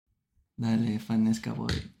Dale, Fanesca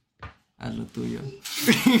Boy. Haz lo tuyo.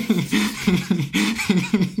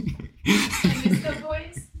 Fanesca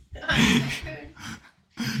Boys.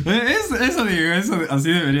 Eso, así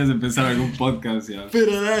deberías empezar algún podcast ya.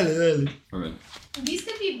 Pero dale. A ver. These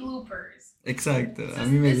could be bloopers. Exacto, a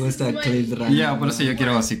mí me gusta clip random. Ya, por eso yo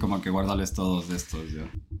quiero así como que guardarles todos de estos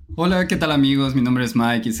ya. Hola, ¿qué tal amigos? Mi nombre es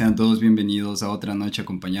Mike y sean todos bienvenidos a otra noche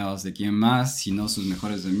acompañados de quién más, si no sus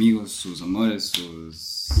mejores amigos, sus amores,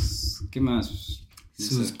 sus... ¿qué más? No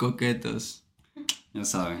Sus sé. coquetos. Ya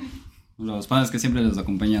saben, los panes que siempre les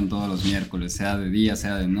acompañan todos los miércoles, sea de día,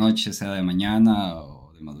 sea de noche, sea de mañana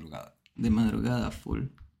o de madrugada. De madrugada full.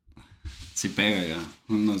 Sí pega ya,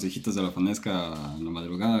 unos hijitos de la Fanesca en la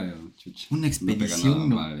madrugada, ya, chucha. Una No pega expedición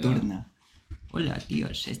nada mal, ya. nocturna. Hola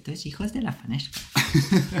tíos, esto es Hijos de la Fanesca.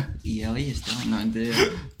 Y hoy estamos... No,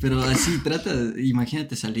 pero así trata,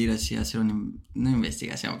 imagínate salir así a hacer una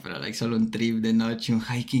investigación, pero like, solo un trip de noche, un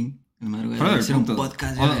hiking. En madrugada, hacer un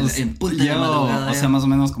podcast en punta de madrugada. O sea, más o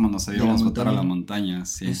menos como nos íbamos a montaña. botar a la montaña,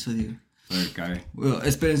 sí. Eso digo. Pero cae. Bueno,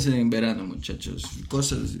 espérense en verano, muchachos.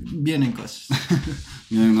 Vienen cosas.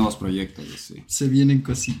 Vienen nuevos proyectos, sí. Se vienen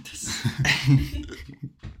cositas.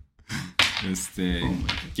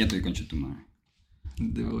 Quieto y concha tu madre.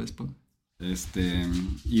 De Bob Esponja.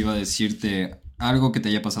 Iba a decirte algo que te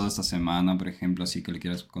haya pasado esta semana, por ejemplo, así que le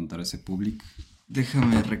quieras contar a ese público.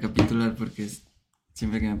 Déjame recapitular porque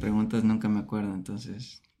siempre que me preguntas nunca me acuerdo,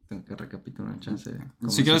 entonces tengo que recapitular chance.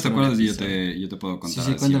 Si quieres te acuerdas y yo te puedo contar.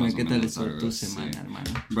 Sí, así, cuéntame más o qué tal menos estuvo algo, tu sí. semana, hermano.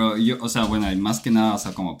 Bro, yo, o sea, bueno, y más que nada, o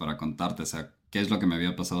sea, como para contarte, o sea, qué es lo que me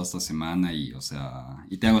había pasado esta semana y, o sea,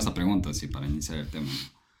 y te hago esta pregunta, así, para iniciar el tema,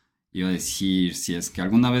 ¿no? Iba a decir, si es que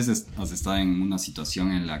alguna vez has estado en una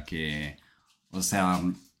situación en la que, o sea,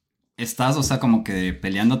 estás, o sea, como que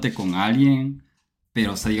peleándote con alguien,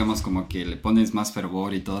 pero, o sea, digamos, como que le pones más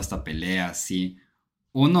fervor y toda esta pelea, así.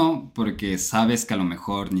 Uno, porque sabes que a lo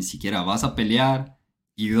mejor ni siquiera vas a pelear,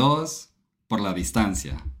 y dos, por la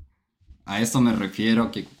distancia. A esto me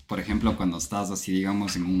refiero que, por ejemplo, cuando estás así,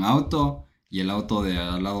 digamos, en un auto y el auto de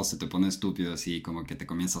al lado se te pone estúpido, así, como que te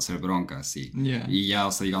comienza a hacer bronca, así. Yeah. Y ya,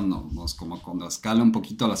 o sea, digamos, como cuando escala un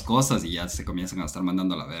poquito las cosas y ya se comienzan a estar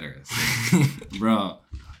mandando a la verga, así. Bro,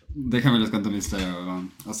 déjame les cuento mi historia, bro.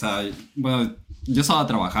 O sea, bueno, yo estaba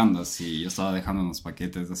trabajando, así, yo estaba dejando unos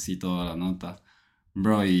paquetes, así, toda la nota.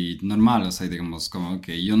 Bro, y normal, o sea, digamos, como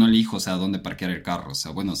que yo no elijo, o sea, dónde parquear el carro. O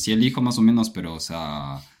sea, bueno, sí elijo más o menos, pero, o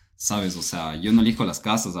sea, ¿sabes? O sea, yo no elijo las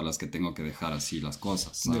casas a las que tengo que dejar así las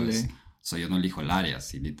cosas, ¿sabes? Dale. O sea, yo no elijo el área,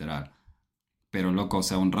 así, literal. Pero, loco, o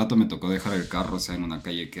sea, un rato me tocó dejar el carro, o sea, en una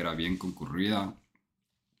calle que era bien concurrida.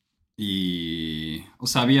 Y, o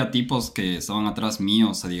sea, había tipos que estaban atrás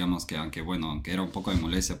mío, o sea, digamos que, aunque era un poco de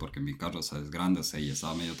molestia porque mi carro, o sea, es grande, o sea, y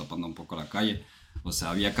estaba medio tapando un poco la calle. O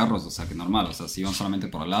sea, había carros, o sea, que normal, o sea, se iban solamente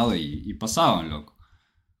por al lado y pasaban, loco.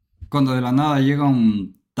 Cuando de la nada llega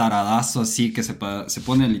un taradazo así que se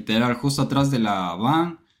pone literal justo atrás de la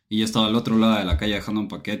van y yo estaba al otro lado de la calle dejando un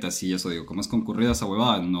paquete así, y eso digo, como es concurrida esa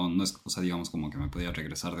huevada, no es, o sea, digamos como que me podía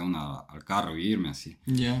regresar de una al carro y irme así.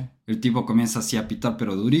 Ya. Yeah. El tipo comienza así a pitar,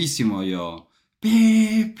 pero durísimo, yo...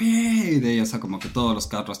 ¡Pi! Y de ahí, o sea, como que todos los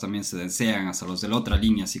carros también se desean, hasta los de la otra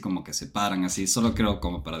línea, así como que se paran, así, solo creo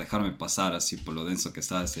como para dejarme pasar, así, por lo denso que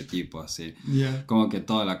está ese tipo, así. Yeah. Como que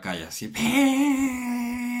toda la calle, así.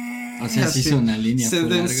 O sea, se hizo una línea. Se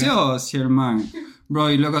densió, así, hermano. Bro,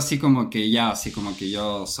 y luego así como que ya, así como que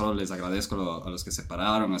yo solo les agradezco a los que se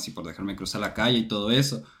pararon, así, por dejarme cruzar la calle y todo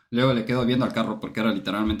eso. Luego le quedo viendo al carro, porque era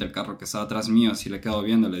literalmente el carro que estaba atrás mío, así le quedo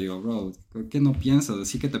viendo, le digo, bro, ¿por qué no piensas?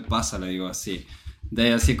 Así, ¿qué te pasa? Le digo así. De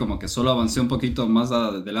ahí así como que solo avancé un poquito más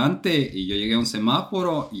adelante y yo llegué a un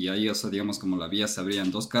semáforo y ahí, o sea, digamos, como la vía se abría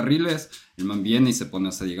en dos carriles, el man viene y se pone,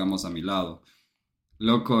 o sea, digamos, a mi lado.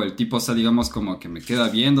 Loco, el tipo, o sea, digamos, como que me queda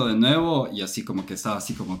viendo de nuevo y así como que estaba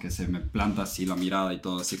así como que se me planta así la mirada y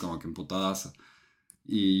todo así como que emputadazo.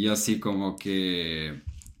 Y yo así como que...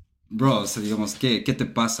 Bro, o sea, digamos, ¿qué te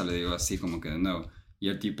pasa? Le digo así como que de nuevo. Y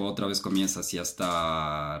el tipo otra vez comienza así a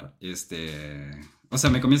estar, o sea,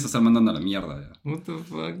 me comienza a estar mandando a la mierda ya. What the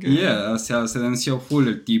fuck? Yeah, o sea, se densió full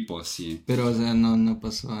el tipo, así. Pero, o sea, no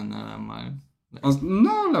pasó nada mal.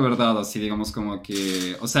 No, la verdad, así, digamos, como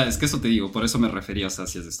que... O sea, es que eso te digo, por eso me refería, o sea,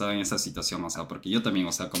 si estaba en esa situación, o sea, porque yo también,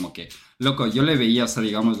 o sea, como que... Loco, yo le veía, o sea,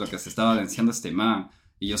 digamos, lo que se estaba denunciando este man,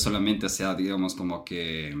 y yo solamente, o sea, digamos, como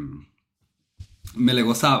que... Me le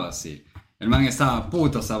gozaba, así. El man estaba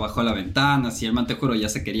puto, o sea, bajó la ventana, así, el man, te juro, ya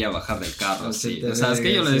se quería bajar del carro, así. O sea, es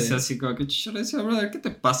que yo le decía así, como que... Yo le decía, brother, ¿qué te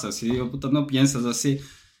pasa? Así, digo, puta, no piensas así...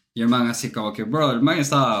 Y el man así como que, bro, el man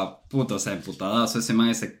estaba puto, o sea, emputadazo. Ese man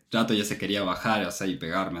ese rato ya se quería bajar, o sea, y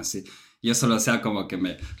pegarme así. Y yo solo, o sea, como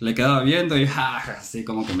que le quedaba viendo y así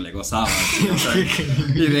como que me le gozaba. Así, o sea,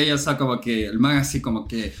 y de ella, o sea, como que el man así como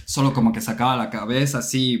que, solo como que sacaba la cabeza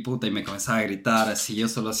así, puta, y me comenzaba a gritar así. Yo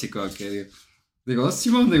solo así como que digo,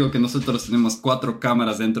 Simón, digo que nosotros tenemos 4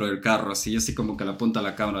 cámaras dentro del carro, así. Yo así como que le apunto a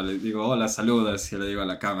la cámara, le digo, hola, saludas, y le digo a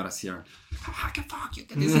la cámara así, qué fuck you,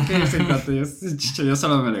 ¿qué dice que es? Yo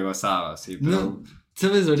solo me le gozaba, así, pero... No,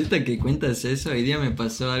 ¿sabes? Ahorita que cuentas eso, hoy día me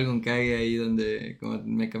pasó algo en cague ahí donde como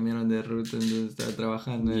me cambiaron de ruta, donde estaba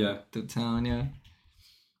trabajando en Tucson, ya.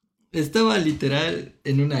 Estaba literal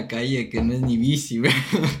en una calle que no es ni bici, güey.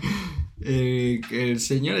 Que el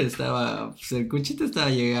señor estaba, pues el cuchito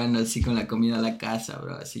estaba llegando así con la comida a la casa,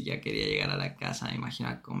 bro, así ya quería llegar a la casa, me imagino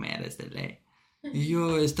a comer desde ley. Y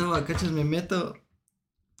yo estaba, cachas, me meto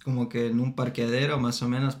como que en un parqueadero más o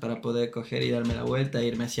menos para poder coger y darme la vuelta e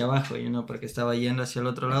irme hacia abajo, y no, porque estaba yendo hacia el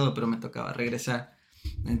otro lado, pero me tocaba regresar.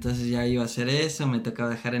 Entonces ya iba a hacer eso, me tocaba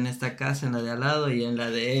dejar en esta casa, en la de al lado y en la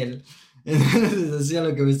de él. Entonces hacía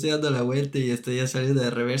lo que me estoy dando la vuelta y estoy ya saliendo de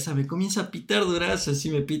reversa, me comienza a pitar durazo, así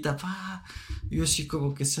me pita, pa. Yo así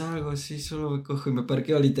como que salgo, así solo me cojo y me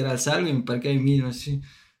parqueo literal, salgo y me parqueo ahí mismo, así.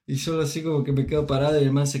 Y solo así como que me quedo parado y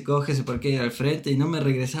el man se coge, se parquea al frente y no me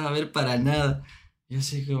regresaba a ver para nada. Yo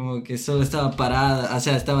así como que solo estaba parada, o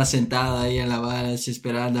sea, estaba sentada ahí en la vara, así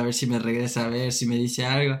esperando a ver si me regresa a ver, si me dice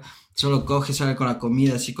algo. Solo coge, sale con la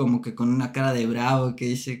comida, así como que con una cara de bravo, que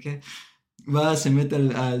dice que va, se mete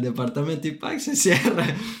al departamento y ¡pac! Se cierra.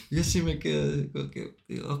 Yo así me quedo, como que,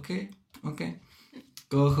 digo, ok.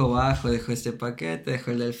 Cojo, bajo, dejo este paquete,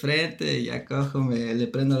 dejo el del frente, y ya cojo, le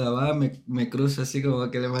prendo la va, me cruzo así como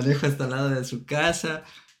que le manejo hasta el lado de su casa,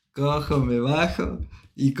 cojo, me bajo,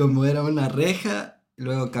 y como era una reja,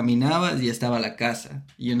 luego caminabas y estaba la casa,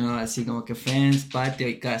 y uno así como que fence, patio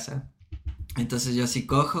y casa. Entonces yo así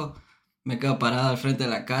cojo, me quedo parado al frente de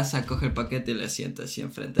la casa, cojo el paquete y le siento así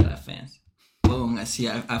enfrente de la fence. Pum, así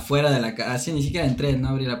afuera de la casa, así ni siquiera entré, no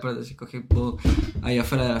abrí la puerta, así cogí, pum, ahí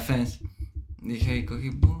afuera de la fence. Dije, y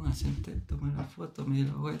cogí, pum, asenté, tomé la foto, me di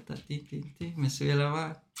la vuelta, me subí a la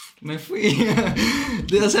van, me fui.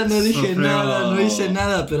 O sea, no dije nada, no hice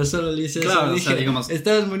nada, pero solo le hice claro, eso. o Dije, sea, digamos...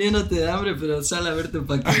 estabas muriéndote de hambre, pero sal a ver tu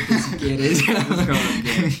paquete si quieres.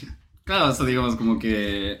 Claro, o sea, digamos como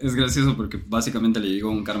que es gracioso porque básicamente le llegó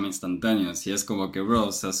un karma instantáneo, así es como que, bro,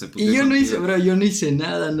 o sea, se puso... Y yo no hice, bro, yo no hice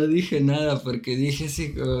nada, no dije nada, porque dije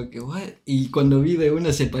así como que, what? Y cuando vi de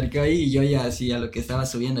uno se parqueó ahí, y yo ya así a lo que estaba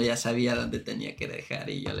subiendo ya sabía dónde tenía que dejar,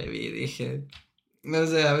 y yo le vi y dije, no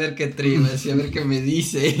sé, a ver qué trima, así, a ver qué me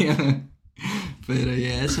dice. Pero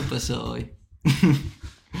ya, eso pasó hoy.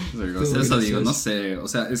 O sea, eso digo, no sé, o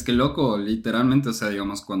sea, es que loco, literalmente, o sea,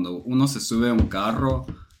 digamos, cuando uno se sube a un carro,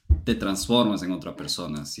 te transformas en otra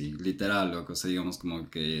persona, así, literal, loco, o sea, digamos, como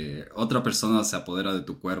que otra persona se apodera de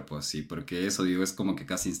tu cuerpo, así, porque eso, digo, es como que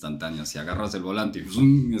casi instantáneo, si agarras el volante y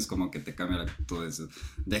 ¡zum! Es como que te cambia la actitud,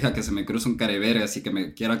 deja que se me cruce un careverga, así que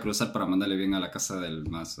me quiera cruzar para mandarle bien a la casa del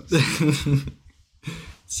mazo,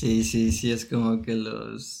 Sí, es como que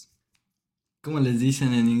 ¿cómo les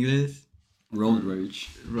dicen en inglés? Road rage.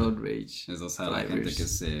 Road rage. Es, o sea, drivers. La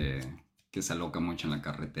gente que se aloca mucho en la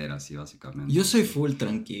carretera, así, básicamente. Yo soy full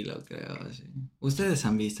tranquilo, creo, así. Ustedes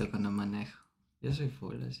han visto cuando manejo. Yo soy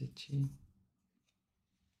full, así, chill.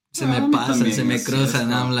 Se me pasan, se me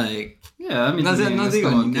cruzan, I'm like... Yeah, a mí no, no digo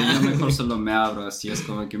como ni nada. Yo mejor solo me abro, así, es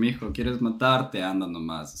como que, mijo, ¿quieres matarte? Anda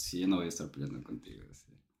nomás, así, yo no voy a estar peleando contigo, así.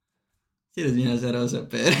 Sí, eres bien azaroso,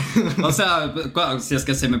 pero... O sea, si es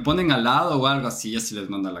que se me ponen al lado o algo así, yo sí les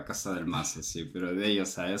mando a la casa del mazo, así, pero de ellos,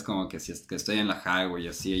 o sea, es como que si es que estoy en la highway,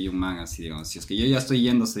 así, hay un man, así, digamos, si es que yo ya estoy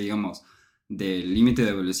yéndose, digamos, del límite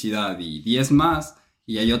de velocidad y 10 más,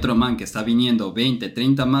 y hay otro man que está viniendo 20,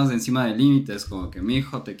 30 más de encima del límite, es como que,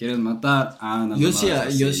 mijo, ¿te quieres matar? No, yo sí a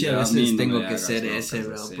veces tengo que hagas ser ese,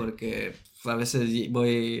 bro, así. Porque a veces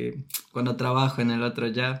voy, cuando trabajo en el otro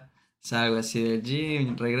job, salgo así del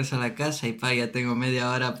gym, regreso a la casa y ya tengo media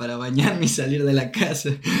hora para bañarme y salir de la casa.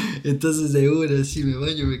 Entonces de una, así me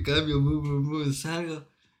baño, me cambio, salgo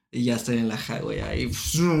y ya estoy en la highway ahí.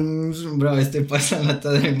 Bro, estoy pasando a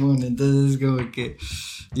todo el mundo. Entonces como que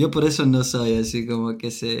yo por eso no soy así como que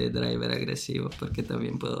ese driver agresivo, porque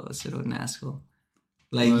también puedo ser un asco.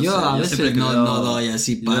 Like, no, yo a veces no doy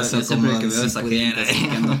así paso yo como que veo si esa gente así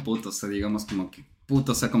que anda putos, o sea, digamos como que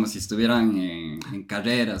puto, o sea, como si estuvieran en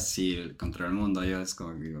carreras así contra el mundo. Yo es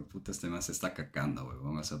como que digo, puta, este man se está cacando,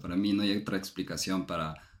 huevón. O sea, para mí no hay otra explicación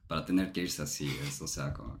para tener que irse así, o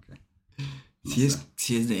sea, como que... No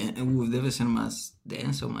Sí, sé. debe ser más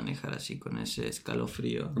denso manejar así con ese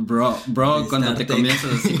escalofrío. Bro, De cuando te Star Trek.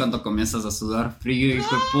 comienzas así, cuando comienzas a sudar frío,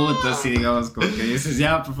 hijo de puta, así digamos, como que dices,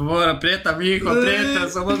 ya, por favor, aprieta, mijo, aprieta,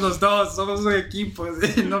 somos los dos, somos un equipo,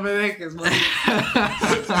 ¿sí? No me dejes, man.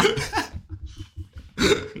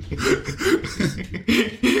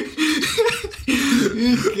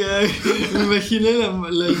 Me imaginé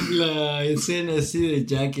la escena así de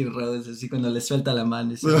Jack y Rose, así cuando le suelta la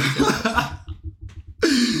mano. Así,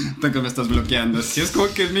 Tú que me estás bloqueando. Si es como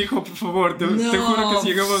que, mijo, por favor, te juro que si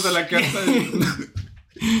llegamos a la casa.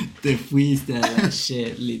 te fuiste a la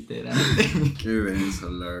shit, literal. Qué denso,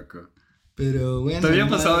 loco. Pero bueno. ¿Te había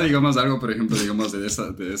nada. pasado, digamos, algo, por ejemplo, digamos, de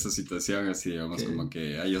esa situación, así, digamos, ¿Qué? como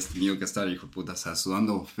que hayas tenido que estar, hijo de puta, o sea,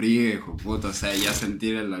 sudando frío, hijo de puta, o sea, ya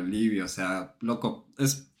sentir el alivio, o sea, loco,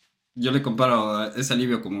 yo le comparo ese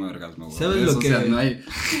alivio como un orgasmo, güey. ¿Sabes lo O sea, que- no hay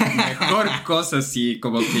mejor cosa así,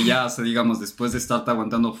 como que ya, o sea, digamos, después de estarte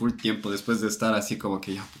aguantando full tiempo, después de estar así como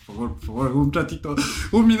que ya, por favor, un ratito,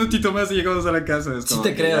 un minutito más y llegamos a la casa. Es Sí como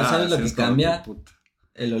te que creo, ya, ¿sabes lo sí, que es como cambia? puta.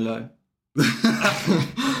 El olor.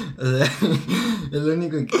 O sea, es lo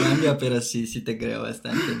único que cambia, pero sí te creo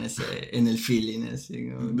bastante en el feeling, así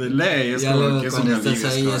como... De ley, es Ya como luego que es cuando un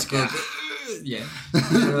estás alivio, ahí es es como como que... Yeah.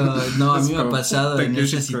 Pero no, a Es mí me ha como, pasado puta, en que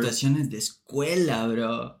esas sí, güey. situaciones de escuela,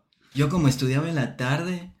 bro. Yo como estudiaba en la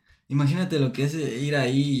tarde, imagínate lo que es ir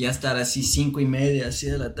ahí y ya estar así 5:30, así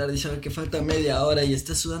de la tarde y saber que falta media hora y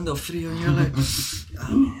estás sudando frío y yo like,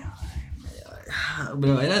 media hora.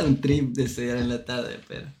 Bro, era un trip de estudiar en la tarde,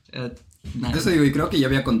 pero era nada. Eso digo, y creo que ya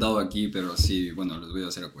había contado aquí, pero sí, bueno, les voy a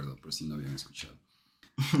hacer acuerdo por si no habían escuchado.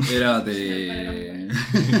 Era de...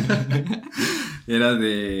 Era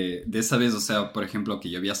de esa vez, o sea, por ejemplo, que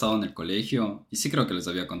yo había estado en el colegio, y sí creo que les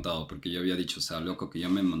había contado, porque yo había dicho, o sea, loco, que yo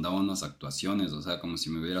me mandaba unas actuaciones, o sea, como si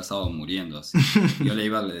me hubiera estado muriendo, así. Yo le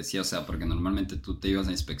decía, o sea, porque normalmente tú te ibas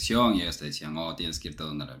a inspección y ellos te decían, oh, tienes que irte a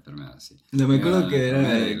donde la enfermera, así. No me Iba a acuerdo la que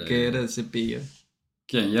enfermera y que era Cepillo.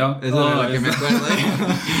 ¿Quién, yo? Eso Oh, es lo que me eso. acuerdo.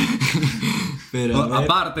 Pero a ver,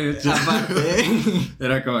 Aparte, aparte.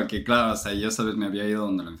 era como que, claro, o sea, yo, ¿sabes? Me había ido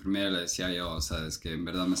donde la enfermera y le decía yo, o sea, es que en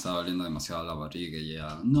verdad me estaba doliendo demasiado la barriga y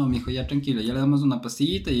ella, no, mijo, ya tranquilo, ya le damos una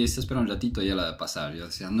pastillita y se espera un ratito y ya la de pasar. Yo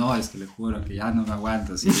decía, no, es que le juro que ya no me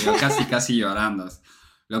aguanto, así, yo casi llorando, así.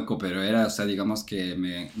 Loco, pero era, o sea, digamos que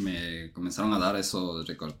me comenzaron a dar esos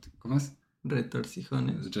recortes, ¿cómo es?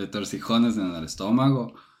 Retorcijones. Retorcijones en el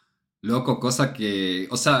estómago. Loco, cosa que,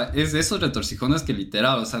 o sea, es de esos retorcijones que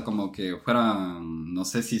literal, o sea, como que fueran, no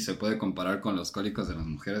sé si se puede comparar con los cólicos de las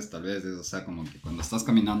mujeres, tal vez, o sea, como que cuando estás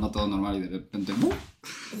caminando todo normal y de repente,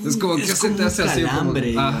 es como que Es se como te un hace así,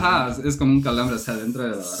 calambre, como, ajá, es como un calambre, o sea, dentro de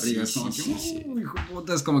la barriga, Sí, es como sí, que, sí. hijo de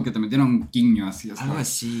puta, es como que te metieron un quiño así, es Algo como,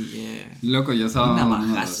 así, yeah. loco, yo estaba, Un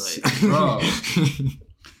navajazo, bro,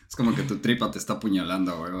 es como que tu tripa te está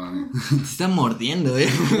apuñalando, weón, Te está mordiendo,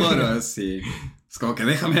 puro así. Es como que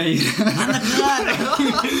déjame ir. ¡Anda,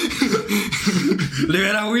 claro!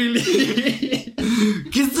 Libera a Willy.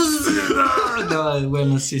 ¿Qué estás haciendo? No,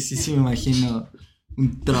 bueno, sí, me imagino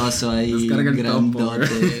un trozo ahí Descarga el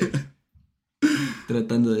grandote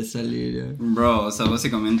tratando de salir. Bro, o sea,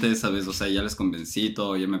 básicamente esa vez, o sea, ya les convencí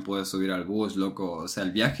todo, ya me pude subir al bus, loco. O sea,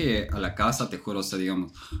 el viaje a la casa, te juro, o sea,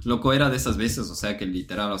 digamos, loco, era de esas veces, o sea, que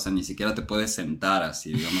literal, o sea, ni siquiera te puedes sentar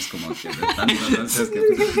así, digamos, como que de tantas veces que...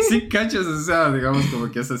 Sí, cachas, o sea, digamos, como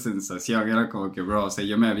que esa sensación, era como que, bro, o sea,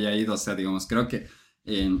 yo me había ido, o sea, digamos, creo que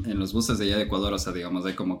en los buses de allá de Ecuador, o sea, digamos,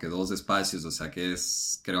 hay como que 2 espacios, o sea, que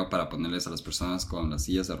es, creo, para ponerles a las personas con las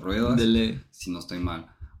sillas de ruedas, Dele. si no estoy mal.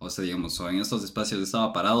 O sea, digamos, en estos espacios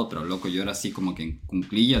estaba parado, pero loco, yo era así como que en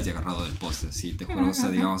cuclillas y agarrado del poste, así, te juro, o sea,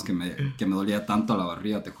 digamos que me dolía tanto la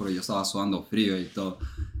barriga, te juro, yo estaba sudando frío y todo.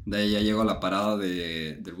 De ahí ya llego a la parada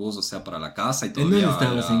del bus, o sea, para la casa y todo. ¿En dónde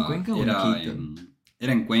estabas? ¿En Cuenca o en Quito?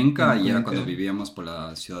 Era en Cuenca En y era Cuenca. cuando vivíamos por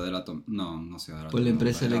la Ciudadela, no Ciudadela. ¿Por la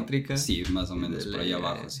empresa eléctrica? Sí, más o menos, por ahí Dele.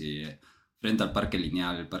 abajo, sí. Frente al Parque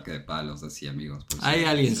Lineal, el Parque de Palos, así, amigos. Por si- Ahí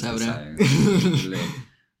alguien si se sabrá. saben.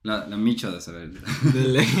 La Micho de saber.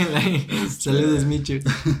 Dele. Saludos, Michu.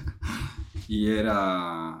 Y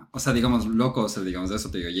era, o sea, digamos, loco, o sea, digamos, de eso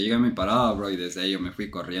te digo, llegué a mi parada, bro, y desde ahí yo me fui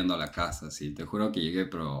corriendo a la casa, así, te juro que llegué,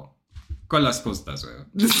 pero con las justas,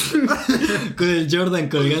 güey. Con el Jordan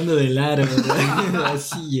colgando del aro, ¿verdad?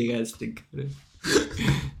 Así llegaste, cabrón.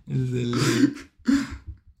 Es de ley.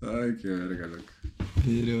 Ay, qué verga, loco.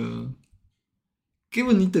 Pero... Qué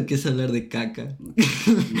bonito que es hablar de caca.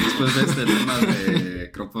 Después de este tema de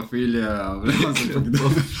cropofilia,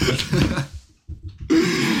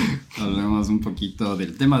 hablemos un poquito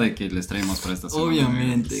del tema de que les traemos para esta semana.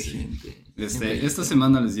 Obviamente, Sí. gente. Esta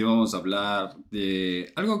semana les íbamos a hablar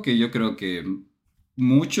de algo que yo creo que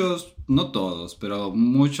muchos, no todos, pero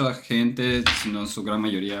mucha gente, sino en su gran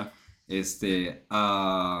mayoría,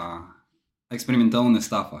 ha experimentado una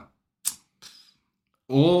estafa.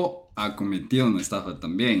 O ha cometido una estafa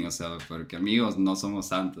también, o sea, porque amigos no somos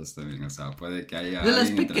santos también, o sea, puede que haya De las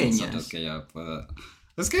alguien entre pequeñas. nosotros que ya pueda...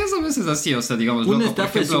 Es que eso a veces es así, o sea, digamos... Una loco, por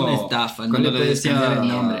estafa ejemplo, es una estafa, no cuando le le puedes decía... cambiar el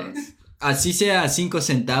nombre. Así sea 5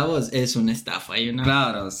 centavos, es una estafa, you know?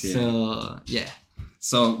 Claro, sí. So, yeah.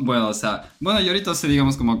 Bueno, o sea, bueno, y ahorita sí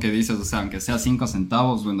digamos como que dices, o sea, aunque sea 5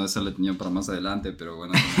 centavos, bueno, eso le tenía para más adelante, pero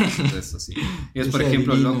bueno, no, eso sí. Y es, por Ese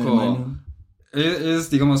ejemplo, adivino, loco, hermano.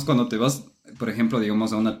 digamos, cuando te vas, por ejemplo,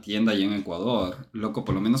 digamos, a una tienda allá en Ecuador, loco,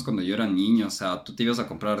 por lo menos cuando yo era niño, o sea, tú te ibas a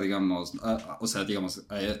comprar, digamos, o sea, digamos,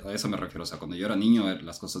 a eso me refiero, o sea, cuando yo era niño,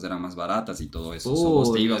 las cosas eran más baratas y todo eso, o sea,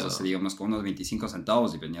 vos te ibas, no. o sea, digamos, con unos 25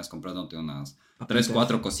 centavos y venías comprándote unas 3, Papitas.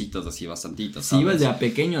 4 cositas así, bastantitas, Si ibas ¿sabes? de a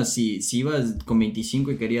pequeño, si ibas con 25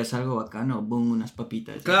 y querías algo bacano, boom, unas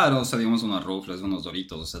papitas. Claro, o sea, digamos unos rufles, unos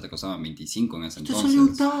doritos, o sea, te costaban 25 en ese Te entonces. salió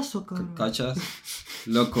un tazo, cabrón. ¿Cachas?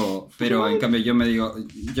 Loco, pero en cambio yo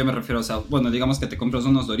me refiero, o sea, bueno, digamos que te compras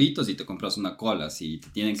unos doritos y te compras una cola, si te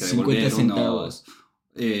tienen que 50 devolver centavos.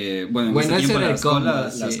 bueno, en Bueno, ese ese tiempo era el las, combo,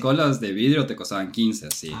 las sí. colas de vidrio te costaban 15,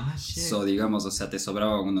 así. Ah, shit. So, digamos, o sea, te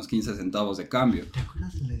sobraban unos 15 centavos de cambio. ¿Te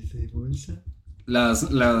acuerdas de las de bolsa? Las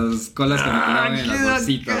colas que me quedaban en las qué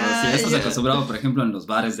bolsitas, así. Eso se bacán. acostumbraba, por ejemplo, en los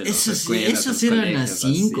bares de las Eso sí, escuelas, esos los eran a colegios,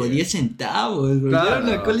 5, así. 10 centavos, bro. Claro. Era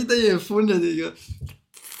una colita de funda, digo.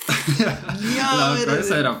 La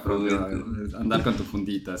cabeza era propia, andar con tu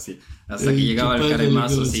fundita así, hasta que llegaba el chupándole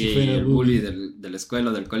caremazo como así, si fuera el bully bully. de la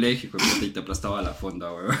escuela, del colegio, y te aplastaba la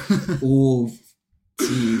fonda, weón. Uf,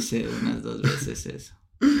 sí, hice unas 2 veces eso.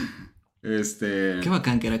 Qué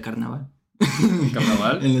bacán que era carnaval. ¿En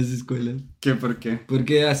carnaval? En las escuelas. ¿Qué? ¿Por qué?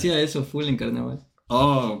 Porque hacía eso full en carnaval.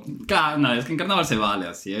 Oh, claro, no, es que en carnaval se vale,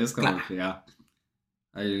 así, es como Claro. que ya,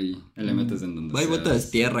 ahí le metes en donde Ahí sea. botas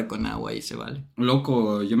tierra con agua y se vale.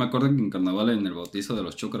 Loco, yo me acuerdo que en carnaval, en el bautizo de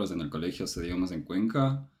los chúcaros en el colegio, o sea, digamos en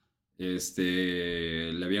Cuenca,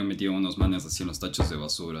 le habían metido unos manes así en los tachos de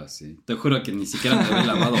basura, así. Te juro que ni siquiera me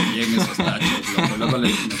había lavado bien esos tachos, loco. Luego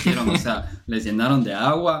les metieron, o sea, les llenaron de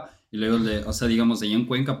agua y luego, o sea, digamos, allá en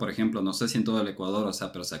Cuenca, por ejemplo, no sé si en todo el Ecuador, o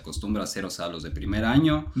sea, pero se acostumbra a hacer, o sea, los de primer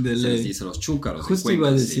año, De se ley. les dice los chúcaros. Justo en Cuenca,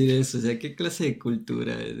 iba a sí. decir eso, o sea, ¿qué clase de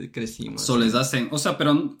cultura crecimos? So les hacen, o sea,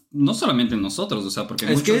 pero no solamente nosotros, o sea, porque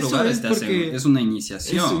en Es que muchos eso lugares es te hacen, porque es una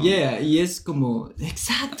iniciación. Eso, yeah, y es como,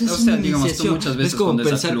 exacto, es O sea, una digamos, tú iniciación. muchas veces es como cuando es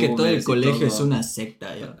a pensar que todo el clubes y colegio todo. es una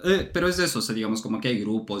secta, ¿ya? Pero es eso, o sea, digamos, como que hay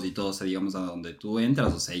grupos y todo, o sea, digamos, a donde tú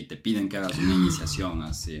entras, o sea, y te piden que hagas una iniciación,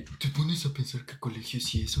 así. ¿Te pones a pensar que el colegio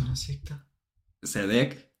sí es una secta?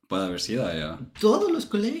 SEDEC puede haber sido ya. Todos los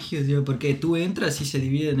colegios, ¿ya? Porque tú entras y se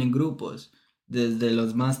dividen en grupos, desde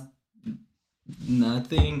los más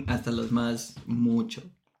nothing hasta los más mucho.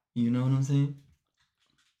 You know what I'm saying?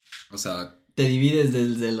 O sea, Te divides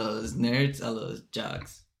desde los nerds a los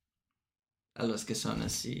jocks. A los que son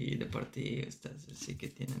así deportistas, así que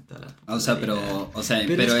tienen toda la o sea, popularidad.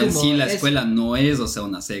 pero Pero es en como- sí la es- escuela no es, o sea,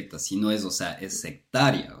 una secta, sino es, o sea, es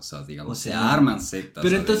sectaria, o sea, digamos, O sea, se arman sectas.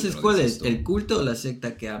 Pero entonces, adentro, ¿cuál dices es? tú. ¿El culto o la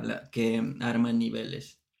secta que arma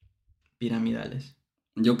niveles piramidales?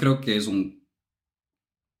 Yo creo que es un...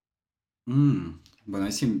 bueno,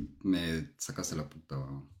 ahí sí me sacaste la puta,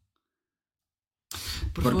 weón.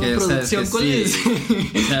 Por Porque, favor, o sea, es producción, que ¿cuál sí,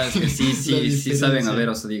 es? o sea, es que La sí saben, a diferencia. ver,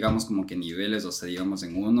 o sea, digamos como que niveles, o sea, digamos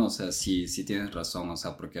en uno, o sea, sí tienes razón, o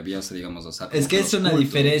sea, porque había, o sea, digamos, o sea, como Es que es los una cultos.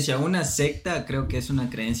 diferencia. Una secta creo que es una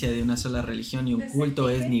creencia de una sola religión y un culto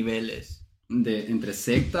es niveles. Entre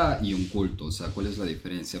secta y un culto, o sea, ¿cuál es la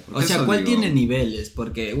diferencia? Porque O sea, eso ¿cuál digo, tiene niveles?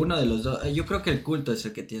 Porque uno de los dos, yo creo que el culto es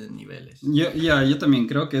el que tiene niveles. Yo también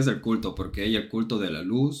creo que es el culto, porque hay el culto de la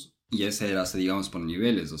luz y ese era, o sea, digamos, por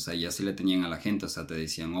niveles, o sea, y así le tenían a la gente, o sea, te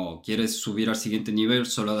decían, oh, ¿quieres subir al siguiente nivel?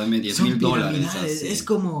 Solo dame Son $10,000. piramidales, Así. es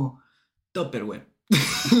como Tupperware.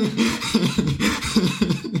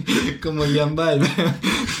 Como Jambal.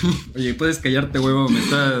 Oye, puedes callarte, huevo, me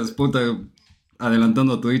estás, puta,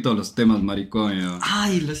 adelantando a todos los temas, maricón. Yo.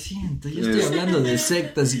 Ay, lo siento, yo estoy hablando de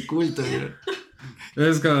sectas y cultos.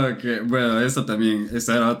 Es como que, bueno, eso también,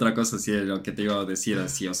 esa era otra cosa, así, lo que te iba a decir,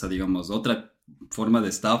 así, o sea, digamos, otra forma de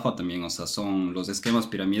estafa también, o sea, son los esquemas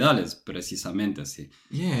piramidales, precisamente, así.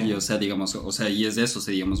 Yeah. Y, o sea, digamos, o sea, y es de eso, o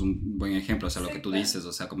sea, digamos, un buen ejemplo, o sea, lo que tú dices,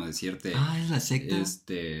 o sea, como decirte, Ah, es la secta.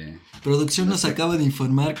 Producción la nos secta. acaba de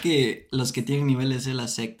informar que los que tienen niveles es la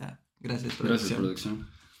secta. Gracias, producción. Gracias, producción.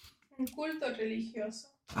 Un culto religioso.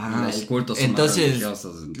 Ah, Los cultos son más entonces,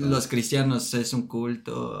 religiosos, entonces. los cristianos es un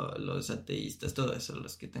culto, los ateístas, todo eso,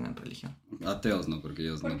 los que tengan religión. Ateos, no, porque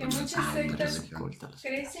ellos Porque no muchas pertenecen a una sectas religión. Cultos.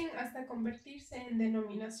 crecen hasta convertirse en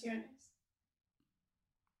denominaciones.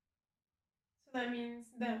 So that means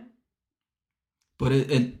them. Por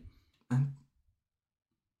Porque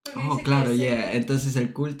Oh, dice claro, que yeah. se- Entonces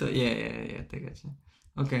el culto, yeah, te caché.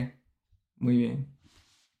 Ok, muy bien.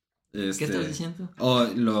 ¿Qué estás diciendo?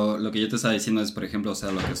 Lo que yo te estaba diciendo es, por ejemplo, o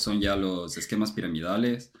sea, lo que son ya los esquemas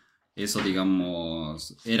piramidales. Eso,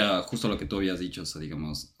 digamos, era justo lo que tú habías dicho, o sea,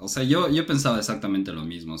 digamos, o sea, yo pensaba exactamente lo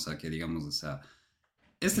mismo, o sea, que digamos, o sea,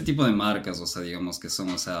 este tipo de marcas, o sea, digamos que son,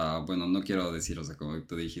 o sea, bueno, no quiero decir, o sea, como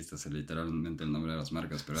tú dijiste, o sea, literalmente el nombre de las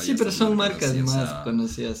marcas, pero hay Sí, pero estas son marcas marcas así, o más sea,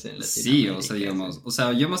 conocidas en sí, Latinoamérica. o sea, digamos, Sí. o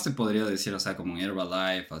sea, yo más te podría decir, o sea, como un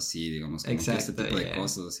Herbalife, así, digamos, como que este Exacto, tipo de yeah.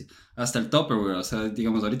 cosas, así. Hasta el Tupperware, o sea,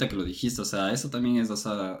 digamos, ahorita que lo dijiste, o sea, eso también es, o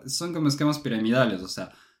sea, son como esquemas piramidales, o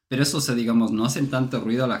sea, pero eso, o sea, digamos, no hacen tanto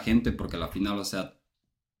ruido a la gente porque al final, o sea,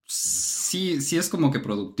 sí es como que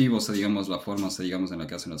productivo, o sea, digamos, la forma, o sea, digamos, en la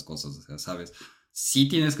que hacen las cosas, o sea, ¿sabes? Sí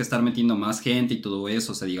tienes que estar metiendo más gente y todo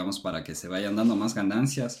eso, o sea, digamos, para que se vayan dando más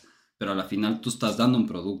ganancias, pero a la final tú estás dando un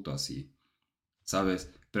producto así.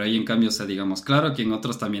 ¿Sabes? Pero ahí en cambio, o sea, digamos, claro que en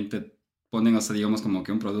otros también te ponen, o sea, digamos, como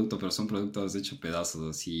que un producto, pero son productos hechos pedazos,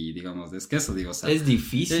 así, digamos, es que eso digo, o sea, Es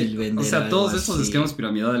difícil o vender sea, algo todos estos esquemas así.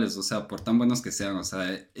 piramidales, o sea, por tan buenos que sean, o sea,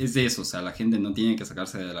 es de eso, o sea, la gente no tiene que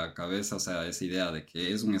sacarse de la cabeza, o sea, esa idea de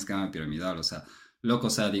que es un esquema piramidal, o sea, loco, o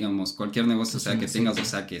sea, digamos, cualquier negocio, o Es sea, que una tengas, o secta.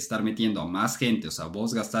 sea, que estar metiendo a más gente, o sea,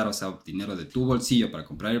 vos gastar, o sea, dinero de tu bolsillo para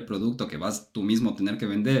comprar el producto que vas tú mismo a tener que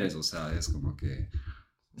vender, es, o sea, es como que,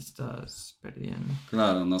 Estás perdiendo.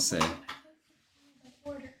 claro, no sé.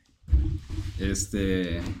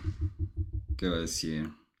 Este, ¿qué voy a decir?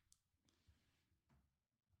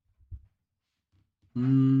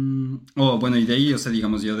 Oh, bueno, y de ahí, o sea,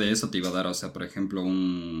 digamos, yo de eso te iba a dar, o sea, por ejemplo,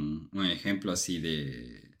 un ejemplo así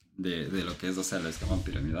de lo que es, o sea, el esquema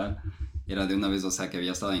piramidal. Era de una vez, o sea, que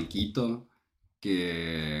había estado en Quito,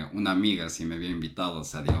 que una amiga sí me había invitado, o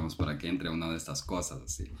sea, digamos, para que entre a una de estas cosas,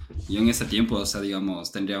 así. Y yo en ese tiempo, o sea,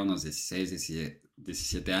 digamos, tendría unos 16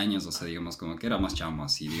 17 años, o sea, digamos, como que era más chamo,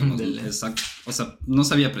 así, digamos, Dele. o sea, no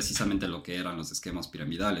sabía precisamente lo que eran los esquemas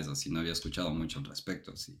piramidales, así, no había escuchado mucho al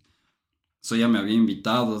respecto, así. So ya me había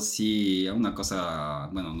invitado, sí, a una cosa,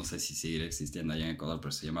 bueno, no sé si sigue existiendo allá en Ecuador,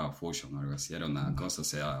 pero se llamaba Fusion o algo así, era una cosa, o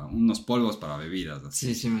sea, unos polvos para bebidas, Sí,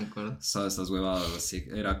 así. sí, me acuerdo. Estas huevadas, así,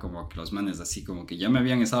 era como que los manes así como que ya me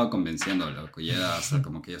habían estado convenciendo, loco, y era hasta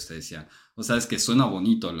como que ellos te decían, o sea, es que suena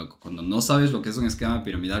bonito, loco, cuando no sabes lo que es un esquema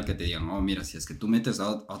piramidal, que te digan, oh, mira, si es que tú metes a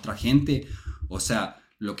otra gente, o sea,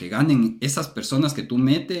 lo que ganen esas personas que tú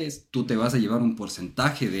metes, tú te vas a llevar un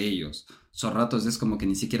porcentaje de ellos. Son ratos es como que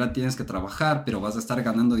ni siquiera tienes que trabajar, pero vas a estar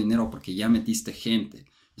ganando dinero porque ya metiste gente.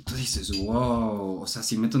 Y tú dices, wow, o sea,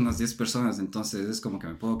 si meto unas 10 personas, entonces es como que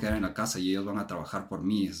me puedo quedar en la casa y ellos van a trabajar por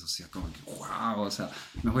mí. O sea, como que, wow, o sea,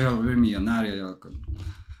 me voy a volver millonario.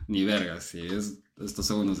 Ni verga, sí. Estos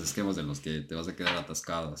son unos esquemas en los que te vas a quedar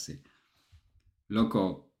atascado, así.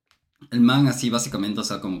 Loco, el man así básicamente, o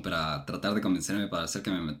sea, como para tratar de convencerme para hacer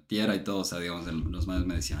que me metiera y todo, o sea, digamos, los manes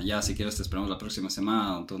me decían, ya, si quieres te esperamos la próxima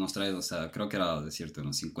semana, tú nos traes, o sea, creo que era decirte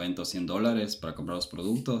unos 50 o $100 para comprar los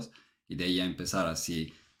productos y de ahí ya empezar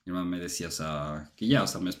así. Mi hermano me decía, o sea, que ya, o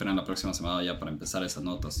sea, me esperan la próxima semana ya para empezar esa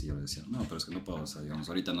nota, así yo le decía, no, pero es que no puedo, o sea, digamos,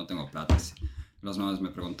 ahorita no tengo plata, así. Los manes me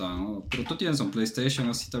preguntaban, oh, pero tú tienes un PlayStation,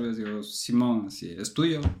 así tal vez digo, Simón, así, ¿es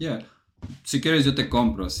tuyo? Ya, yeah. Si quieres yo te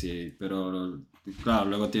compro, sí, pero claro,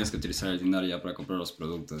 luego tienes que utilizar el dinero ya para comprar los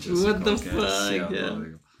productos. Y así What the como que, sí, fuck, no, yeah.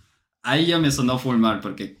 digo. Ahí ya me sonó full mal,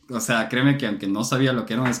 porque, o sea, créeme que aunque no sabía lo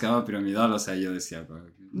que era un esquema piramidal, o sea, yo decía, como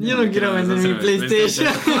que, Yo me no quiero vender mi deshacer del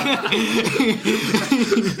PlayStation.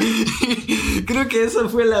 Creo que eso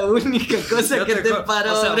fue la única cosa Yo que te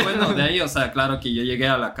paró. o sea, bro. bueno, de ahí, o sea, claro que yo llegué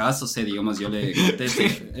a la casa, o sea, digamos, yo le conté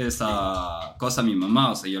esa cosa a mi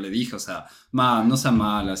mamá, o sea, yo le dije, o sea, ma, no sea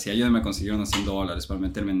mala, si ayúdame a conseguir unos $100 para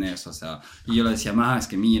meterme en eso, o sea, y yo le decía, ma, es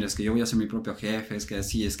que mira, es que yo voy a ser mi propio jefe, es que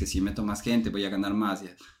así, es que si meto más gente voy a ganar más, y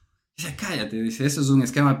dice, cállate, dice, eso es un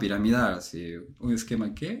esquema piramidal, así, ¿un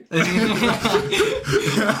esquema qué?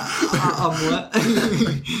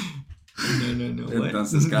 No.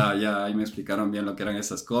 Entonces, claro, ya ahí me explicaron bien lo que eran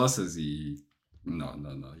esas cosas y no,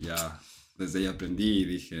 ya desde ahí aprendí y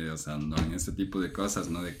dije, o sea, no, en este tipo de cosas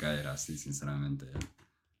no de caer así, sinceramente. Ya.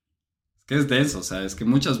 Es que es de eso, o sea, es que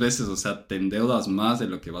muchas veces, o sea, te endeudas más de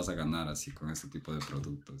lo que vas a ganar así con este tipo de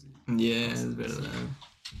productos. Yeah, es verdad.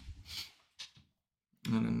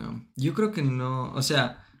 No. Yo creo que no, o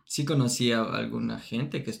sea, sí conocí a alguna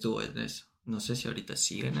gente que estuvo en eso. No sé si ahorita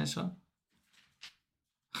sigue en eso.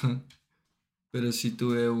 Pero sí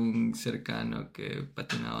tuve un cercano que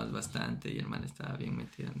patinabas bastante y el man estaba bien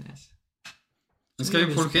metido en eso. Es que hay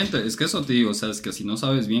full gente, es que eso te digo, o sea, es que si no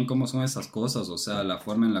sabes bien cómo son esas cosas, o sea, la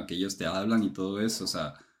forma en la que ellos te hablan y todo eso, o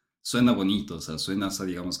sea, suena bonito, o sea, suena, o sea,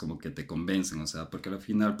 digamos, como que te convencen, o sea, porque al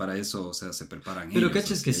final para eso, o sea, se preparan Pero ellos.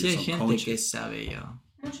 cachas que sí hay son gente coaches. que sabe ya.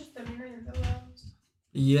 Muchos terminan endeudados.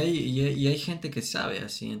 Y hay gente que sabe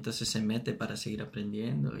así, entonces se mete para seguir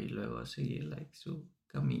aprendiendo y luego seguir like, su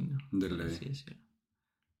camino. De por ley. así decirlo.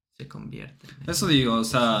 Se convierte. Eso digo, o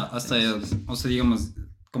sea, hasta, o sea, digamos,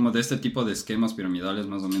 como de este tipo de esquemas piramidales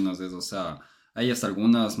más o menos es, o sea, hay hasta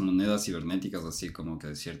algunas monedas cibernéticas así como que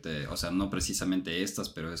decirte, o sea, no precisamente estas,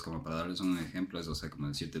 pero es como para darles un ejemplo, es, o sea, como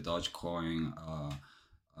decirte Dogecoin,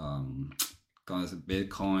 como es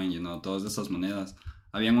Bitcoin, todas esas monedas.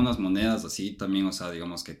 Habían unas monedas así también, o sea,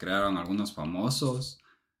 digamos que crearon algunos famosos,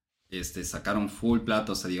 sacaron full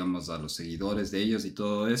plata, o sea, digamos, a los seguidores de ellos y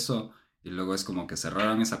todo eso. Y luego es como que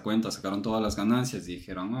cerraron esa cuenta, sacaron todas las ganancias y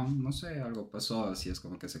dijeron, oh, no sé, algo pasó, así es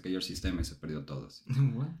como que se cayó el sistema y se perdió todo. Así.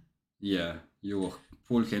 What? Yeah, y hubo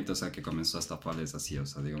full gente, o sea, que comenzó a estafarles así, o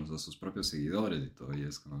sea, digamos, a sus propios seguidores y todo, y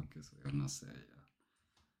es como que, no sé, ya.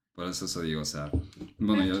 Por eso digo, o sea,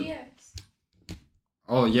 bueno, yo... FTX.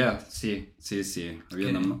 Oh, yeah, sí,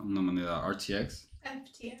 había ¿Qué? una moneda RTX,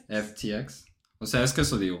 FTX. FTX. O sea, es que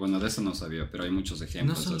eso digo, bueno, de eso no sabía, pero hay muchos ¿No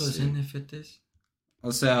ejemplos son los así. NFTs?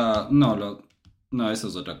 O sea, no, eso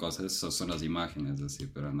es otra cosa, eso son las imágenes, así,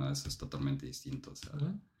 pero no, eso es totalmente distinto, o sea.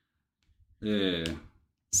 ¿What?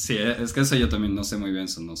 Sí, es que eso yo también no sé muy bien,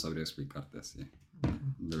 eso no sabría explicarte así,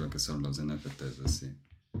 de lo que son los NFTs, así.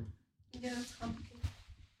 Yeah, that's complicated.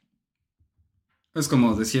 Es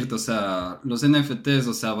como decirte, o sea, los NFTs,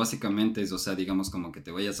 o sea, básicamente es, o sea, digamos como que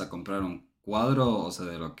te vayas a comprar un cuadro, o sea,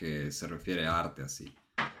 de lo que se refiere a arte, así.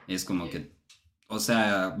 Es como que, o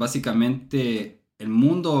sea, básicamente el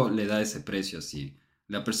mundo le da ese precio, así.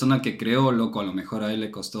 La persona que creó, loco, a lo mejor a él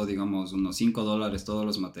le costó, digamos, unos $5 todos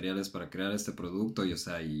los materiales para crear este producto y, o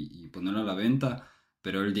sea, y ponerlo a la venta,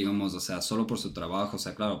 pero él, digamos, o sea, solo por su trabajo, o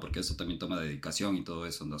sea, claro, porque eso también toma dedicación y todo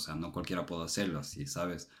eso, ¿no? O sea, no cualquiera puede hacerlo así,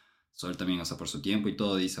 ¿sabes? Solo él también, o sea, por su tiempo y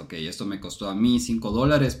todo, dice, ok, esto me costó a mí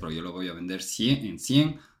 $5, pero yo lo voy a vender 100 en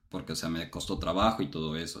 100 porque, o sea, me costó trabajo y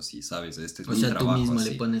todo eso, así, ¿sabes? Este es O mi sea, tú trabajo, mismo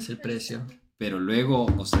así. le pones el precio. Pero luego,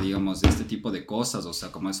 o sea, digamos, este tipo de cosas, o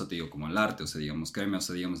sea, como eso te digo, como el arte, o sea, digamos, créeme, o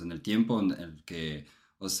sea, digamos, en el tiempo en el que,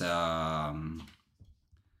 o sea,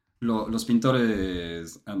 los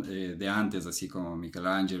pintores de antes, así como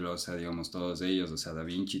Michelangelo, o sea, digamos, todos ellos, o sea, Da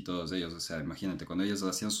Vinci, todos ellos, o sea, imagínate, cuando ellos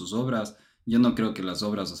hacían sus obras, yo no creo que las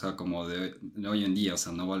obras, o sea, como de hoy en día, o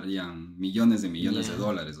sea, no valían millones de millones de Yeah.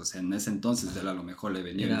 dólares, o sea, en ese entonces él a lo mejor le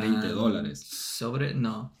vendían Eran $20. Sobre,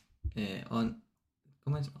 no.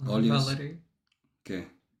 ¿Cómo es? Óleos. Valerie. ¿Qué?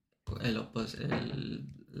 El oposito.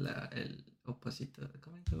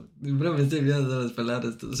 ¿Cómo es? Bro, me estoy olvidando las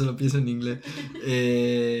palabras, solo pienso en inglés.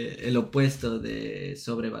 El opuesto de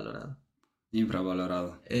sobrevalorado.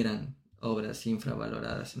 Infravalorado. Eran obras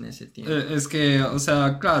infravaloradas en ese tiempo. Es que, o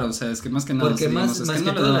sea, claro, o sea, es que más que nada, Porque o sea, digamos, más es que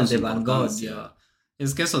no le todo daban las su de Van Gogh, importancia. yo.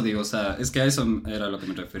 Es que eso digo, o sea, es que a eso era lo que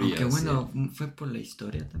me refería. Aunque bueno, sí. fue por la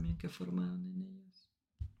historia también que formaron en ellos.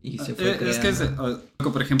 Y se Es fue que, creando.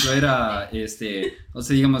 por ejemplo, era, o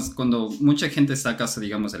sea, digamos, cuando mucha gente saca, o sea,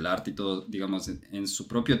 digamos, el arte y todo, digamos, en su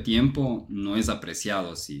propio tiempo, no es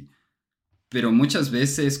apreciado, sí. Pero muchas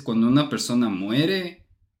veces cuando una persona muere,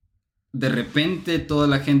 de repente toda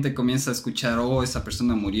la gente comienza a escuchar, oh, esa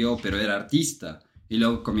persona murió, pero era artista. Y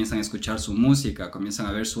luego comienzan a escuchar su música, comienzan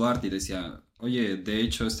a ver su arte y decían, oye, de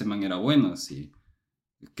hecho este man era bueno, sí.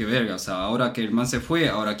 Qué verga, o sea, ahora que el man se fue,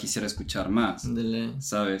 ahora quisiera escuchar más, Dele.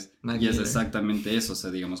 ¿sabes? Mac Y es Miller. exactamente eso, o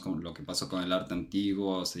sea, digamos, como lo que pasó con el arte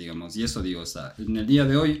antiguo, o sea, digamos, y eso digo, o sea, en el día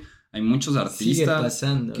de hoy hay muchos Sigue artistas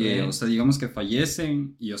pasando, que, o sea, digamos que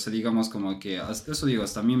fallecen y, o sea, digamos como que, eso digo,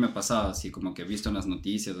 hasta a mí me pasaba así, como que he visto en las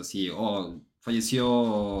noticias así, oh,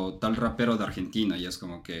 falleció tal rapero de Argentina y es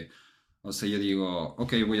como que, o sea, yo digo,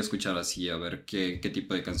 ok, voy a escuchar así, a ver qué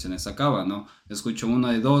tipo de canciones sacaba, ¿no? Escucho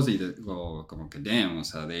una de dos y digo, como que, damn, o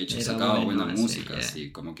sea, de hecho Era sacaba bueno, buena así, música, yeah.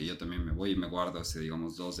 así, como que yo también me voy y me guardo, así,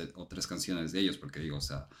 digamos, o tres canciones de ellos, porque digo, o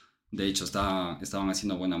sea, de hecho estaban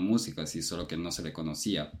haciendo buena música, así, solo que no se le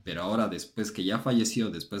conocía, pero ahora, después que ya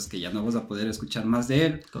falleció, después que ya no vas a poder escuchar más de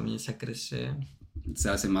él, Comienza a crecer. se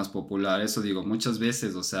hace más popular. Eso digo, muchas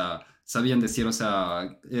veces, o sea, sabían decir, o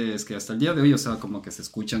sea, es que hasta el día de hoy, o sea, como que se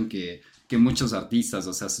escuchan que muchos artistas,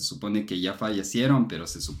 o sea, se supone que ya fallecieron, pero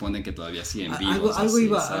se supone que todavía siguen vivos.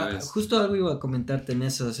 Justo algo iba a comentarte en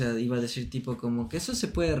eso, o sea, iba a decir tipo como que eso se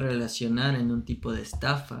puede relacionar en un tipo de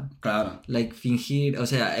estafa. Claro. Like fingir, o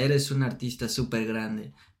sea, eres un artista súper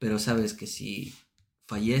grande, pero sabes que si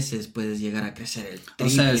falleces puedes llegar a crecer el triple, O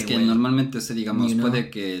sea, es que güey. normalmente, o sea, digamos, You know? puede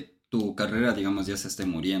que tu carrera, digamos, ya se esté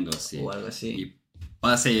muriendo, así. O algo así. Y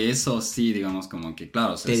pase eso, sí, digamos, como que,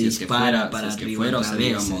 claro, o sea, te si es que dispara fuera, para si es que arriba fuera, o otra sea, vez,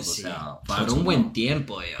 digamos, o así. sea, Por falso, un buen ¿no?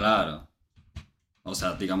 tiempo, yo. Claro. O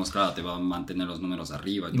sea, digamos, claro, te va a mantener los números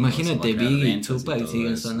arriba y todo eso, va Imagínate, a crear Biggie y ventas y Tupac todo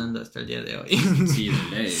siguen eso. sonando hasta el día de hoy. Sí, de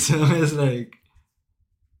ley. So it's like,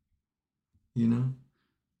 you know.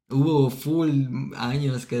 Hubo full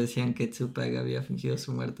años que decían que Tupac había fingido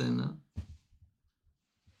su muerte, ¿no?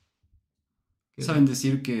 Qué Saben loco.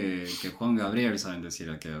 decir que Juan Gabriel, saben decir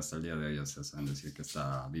que hasta el día de hoy, o sea, saben decir que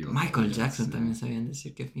está vivo. Michael todavía, Jackson sí. también sabían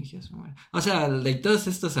decir que fingió su muerte. O sea, de todos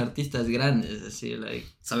estos artistas grandes, así, like.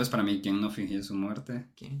 ¿Sabes para mí quién no fingió su muerte?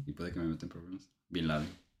 ¿Quién? Y puede que me meta en problemas. Bin Laden.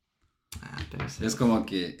 Ah, pero sí. Es como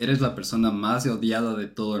que eres la persona más odiada de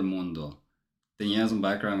todo el mundo. Tenías un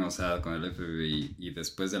background, o sea, con el FBI y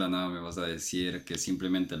después de la nada me vas a decir que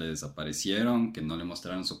simplemente le desaparecieron, que no le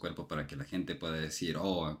mostraron su cuerpo para que la gente pueda decir,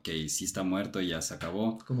 oh, ok, sí está muerto, ya se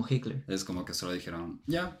acabó. Como Hitler. Es como que solo dijeron,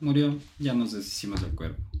 ya, murió, ya nos deshicimos del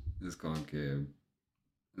cuerpo. Es como que,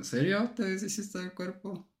 ¿en serio te deshiciste del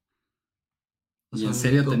cuerpo? O Y sea, en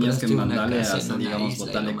serio tenías que compraste una mandarle casa en hasta, una digamos, isla y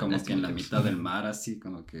botarle lo como mandaste que en a la la mitad cárcel. del mar, así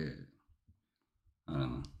como que, I don't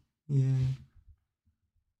know. Yeah.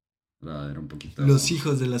 Era un poquito... Los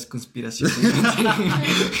hijos de las conspiraciones.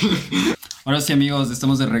 Ahora sí, amigos,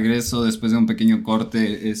 estamos de regreso después de un pequeño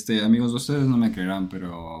corte. Amigos, ustedes no me creerán,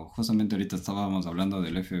 pero justamente ahorita estábamos hablando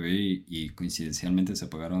del FBI y coincidencialmente se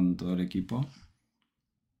apagaron todo el equipo.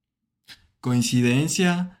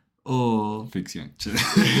 ¿Coincidencia o...? Ficción.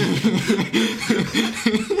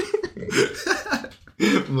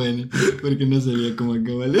 Bueno, porque no sabía cómo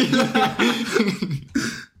acabarle.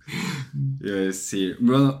 Sí,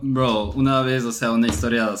 bro, una vez, o sea, una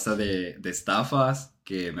historia, o sea, de estafas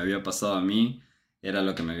que me había pasado a mí, era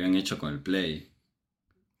lo que me habían hecho con el Play.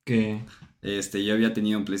 ¿Qué? Yo había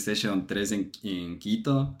tenido un PlayStation 3 en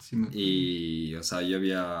Quito Sí me acuerdo. y, o sea, yo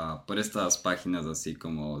había, por estas páginas así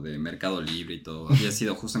como de Mercado Libre y todo, había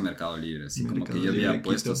sido justo en Mercado Libre, así como Mercado que yo Libre había Quito.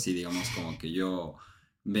 puesto así, digamos, como que yo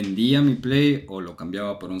vendía mi Play o lo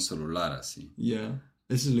cambiaba por un celular, así. Ya,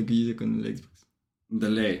 eso es lo que yo hice con el Xbox. De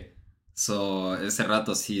ley. So, ese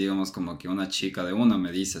rato sí, digamos, como que una chica de una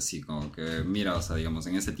me dice así, como que, mira, o sea, digamos,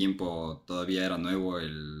 en ese tiempo todavía era nuevo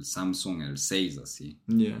el Samsung, el 6, así,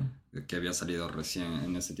 Ya. que había salido recién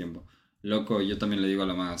en ese tiempo. Loco, yo también le digo a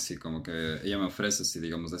la mamá así, como que ella me ofrece, así,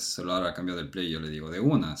 digamos, de ese celular a cambio del Play, yo le digo, de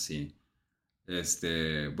una, así.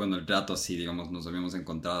 Bueno, el rato así, digamos, nos habíamos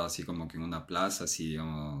encontrado así como que en una plaza, así,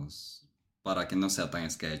 digamos, para que no sea tan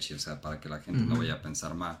sketchy, o sea, para que la gente no vaya a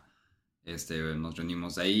pensar mal. Nos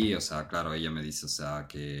reunimos ahí, o sea, claro, ella me dice, o sea,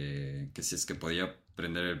 que si es que podía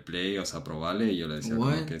prender el Play, o sea, probarle, y yo le decía como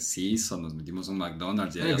What? que sí, nos metimos a un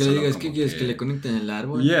McDonald's, y Ay, ella que le solo digas, como ¿qué quieres? ¿Que le conecten el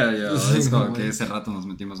árbol? Yeah, Sí, es como como que es. ese rato nos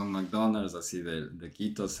metimos a un McDonald's así de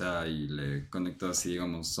Quito, o sea, y le conectó así,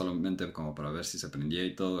 digamos, solamente como para ver si se prendía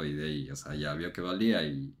y todo, y de ahí, o sea, ya vio que valía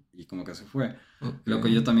y como que se fue. Ok. Loco,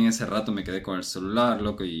 yo también ese rato me quedé con el celular,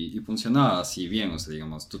 loco, y funcionaba así bien, o sea,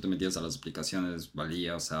 digamos, tú te metías a las aplicaciones,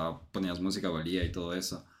 valía, o sea, ponías música, valía y todo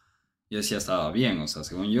eso. Yo decía, estaba bien, o sea,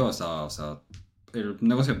 según yo, estaba, o sea, el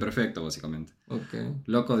negocio perfecto, básicamente. Ok.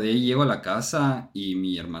 Loco, de ahí llego a la casa y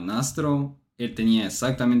mi hermanastro, él tenía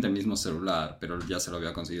exactamente el mismo celular, pero él ya se lo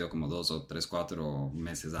había conseguido como 2 o 3, 4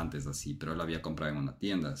 meses antes, así, pero él lo había comprado en una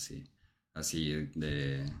tienda, así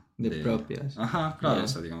De propias. Ajá, claro, Yeah. o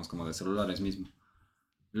sea, digamos como de celulares mismo.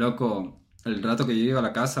 Loco, el rato que yo llego a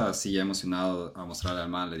la casa, así ya emocionado a mostrarle al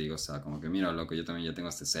man, le digo, o sea, como que mira, loco, yo también ya tengo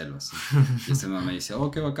este celo, así. Y ese man me dice, oh,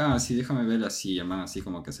 qué bacán, así, déjame verlo así. Y el man así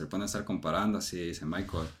como que se le pone a estar comparando, así, dice,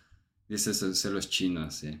 Michael, dice, ese celo es chino,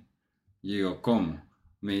 así. Y digo, ¿cómo?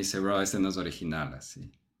 Me dice, bro, este no es original,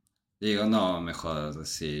 así. Y digo, no, me jodas,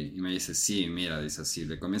 así. Y me dice, sí, mira, dice así.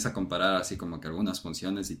 Le comienza a comparar así como que algunas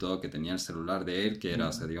funciones y todo que tenía el celular de él, que era,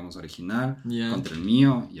 o sea, digamos, original, Yeah. contra el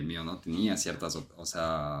mío, y el mío no tenía ciertas, o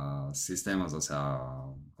sea, sistemas, o sea,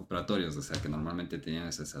 operatorios, o sea, que normalmente tenían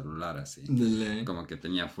ese celular, así. Dele. Como que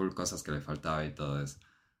tenía full cosas que le faltaba y todo eso.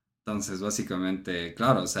 Entonces, básicamente,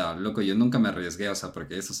 claro, o sea, loco, yo nunca me arriesgué, o sea,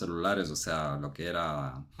 porque esos celulares, o sea, lo que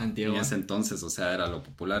era en Antigua. ese entonces, o sea, era lo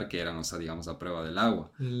popular que eran, o sea, digamos, a prueba del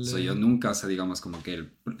agua. Dele. O sea, yo nunca, o sea, digamos, como que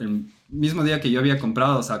el mismo día que yo había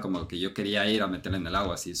comprado, o sea, como que yo quería ir a meterle en el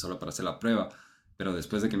agua, así, solo para hacer la prueba. Pero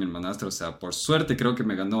después de que mi hermanastro, o sea, por suerte creo que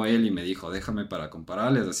me ganó él y me dijo, déjame para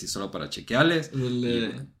compararles, así solo para chequearles. Dele.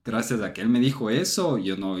 Y gracias a que él me dijo eso,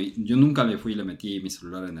 yo nunca le fui y le metí mi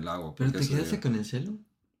celular en el agua. ¿Pero porque te eso quedaste yo- con el celo?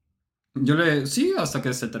 Sí, hasta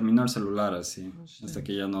que se terminó el celular, así. Oh, shit. Hasta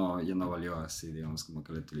que ya no valió así, digamos, como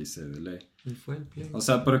que lo utilicé de ley. Y fue el Play. O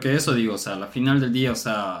sea, porque eso digo, o sea, a la final del día, o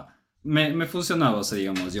sea, me funcionaba, o sea,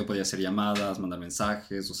 digamos, yo podía hacer llamadas, mandar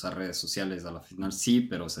mensajes, usar redes sociales, a la final sí,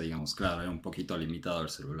 pero, o sea, digamos, claro, era un poquito limitado el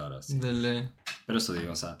celular, así. Dale. Pero eso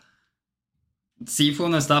digo, o sea, sí fue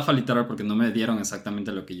una estafa literal porque no me dieron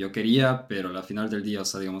exactamente lo que yo quería, pero al final del día, o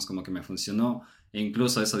sea, digamos, como que me funcionó. E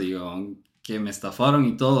incluso eso, digo, que me estafaron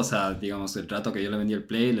y todo, o sea, digamos, el trato que yo le vendí el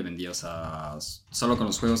Play, le vendí, o sea, solo con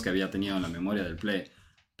los juegos que había tenido en la memoria del Play.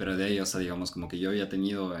 Pero de ahí, o sea, digamos, como que yo había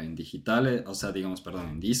tenido en digital, o sea, digamos, perdón,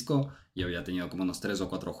 en disco, y había tenido como unos 3 o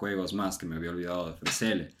 4 juegos más que me había olvidado de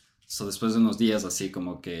ofrecerle. So, después de unos días así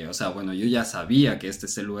como que, o sea, bueno, yo ya sabía que este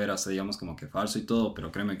celu era, o sea, digamos, como que falso y todo,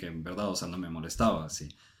 pero créeme que en verdad, o sea, no me molestaba así.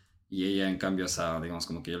 Y ella, en cambio, o sea, digamos,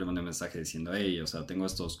 como que yo le mandé un mensaje diciendo, hey, o sea, tengo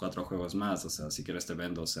estos 4 juegos más, o sea, si quieres te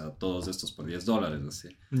vendo, o sea, todos estos por $10, así.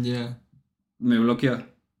 Ya. Me bloqueó.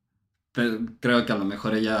 Creo que a lo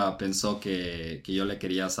mejor ella pensó que yo le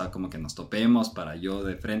quería, o sea, como que nos topemos para yo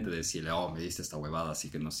de frente decirle, oh, me diste esta huevada, así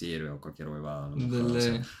que no sirve, o cualquier huevada, a lo mejor, o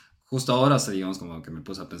sea. Dale. Justo ahora, o sea, digamos, como que me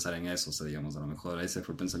puse a pensar en eso, o sea, digamos, a lo mejor ese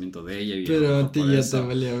fue el pensamiento de ella y a lo Pero a mejor ti por ya te eso.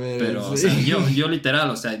 valía ver. Pero, o Sí. sea, yo literal,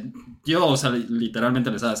 o sea, literalmente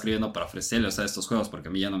le estaba escribiendo para ofrecerle, o sea, estos juegos porque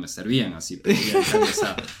a mí ya no me servían así, pero ella, en cambio, o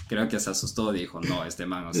sea, creo que se asustó, dijo, no, este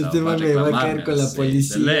man, o sea, Este va a man me va a caer reclamarme, con la así, de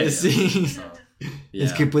policía, ley, sí. o sea,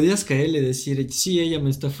 Es ya. que podías caerle y decir, sí, ella me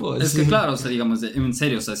estafó. Es Sí. que claro, o sea, digamos, en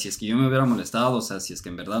serio, o sea, si es que yo me hubiera molestado, o sea, si es que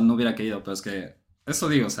en verdad no hubiera querido, pero es que, eso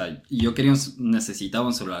digo, o sea, yo quería necesitaba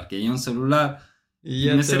un celular, quería un celular Y y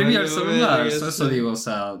ya me te servía el valió celular, verga, eso sí. digo, o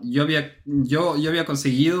sea, yo había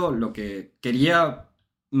conseguido lo que quería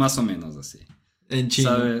más o menos así, En chino.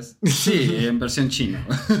 ¿sabes? Sí, en versión chino.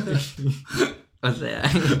 O sea.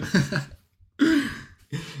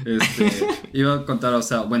 Iba a contar, o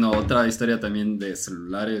sea, bueno, otra historia también de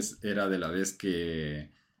celulares era de la vez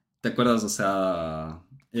que, ¿te acuerdas? O sea,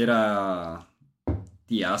 era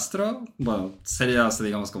tiastro, bueno, sería, o sea,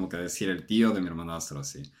 digamos, como que decir el tío de mi hermanastro,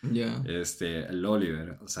 así. Ya. El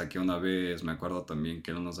Oliver, o sea, que una vez me acuerdo también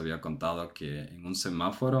que él nos había contado que en un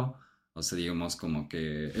semáforo, o sea, digamos, como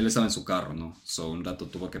que él estaba en su carro, ¿no? So, un rato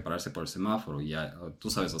tuvo que pararse por el semáforo, y ya, tú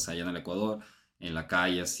sabes, o sea, allá en el Ecuador, en la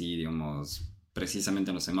calle, así, digamos,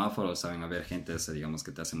 precisamente en los semáforos, saben haber gente, o sea, digamos,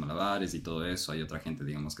 que te hace malabares y todo eso, hay otra gente,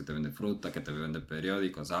 digamos, que te vende fruta, que te vende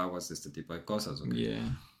periódicos, aguas, este tipo de cosas, ¿ok?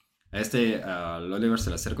 Yeah. Al Oliver se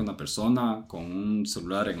le acerca una persona con un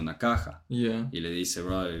celular en una caja Yeah. y le dice,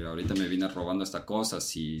 bro, ahorita me vine robando esta cosa,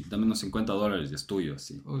 si dame unos $50 y es tuyo,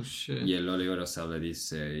 así. Oh shit. Y el Oliver, o sea, le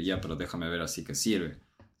dice, ya, pero déjame ver así que sirve.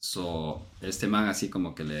 So, este man así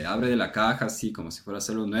como que le abre de la caja, así como si fuera a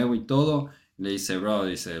hacerlo nuevo y todo. Le dice, bro,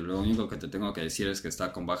 dice, lo único que te tengo que decir es que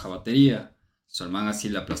está con baja batería. So, el man así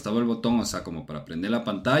le aplastaba el botón, o sea, como para prender la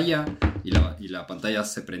pantalla, y la pantalla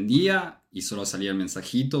se prendía y solo salía el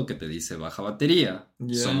mensajito que te dice baja batería.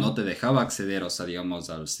 Yeah. So, no te dejaba acceder, o sea, digamos,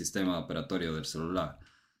 al sistema operatorio del celular.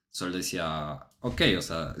 Solo decía, ok, o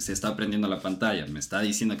sea, se está prendiendo la pantalla, me está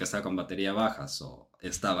diciendo que está con batería baja, so,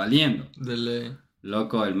 está valiendo. Dele.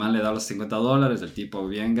 Loco, el man le da los $50, el tipo,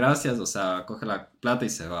 bien, gracias, o sea, coge la plata y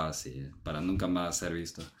se va así, para nunca más ser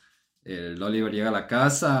visto. El Oliver llega a la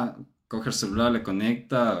casa, coge el celular, le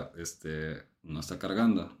conecta, no está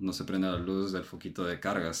cargando, no se prende la luz del foquito de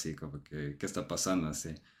carga, así, como que, ¿qué está pasando?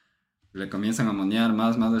 Así. Le comienzan a monear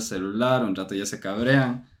más del celular, un rato ya se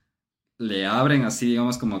cabrean, le abren así,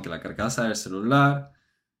 digamos, como que la carcasa del celular,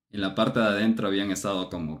 en la parte de adentro habían estado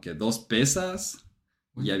como que 2 pesas,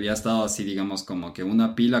 y había estado así, digamos, como que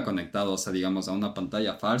una pila conectada, o sea, digamos, a una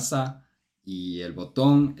pantalla falsa, y el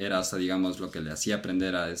botón era, o sea, digamos, lo que le hacía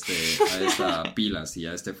prender a esta pila, así,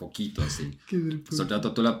 a este foquito, así. Qué del puto. So, el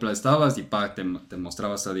rato tú la aplastabas y pa, te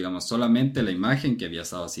mostraba, o sea, digamos, solamente la imagen que había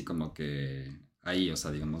estado así como que ahí, o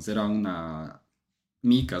sea, digamos, era una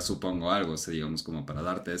mica, supongo, algo, o sea, digamos, como para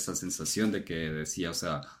darte esa sensación de que decía, o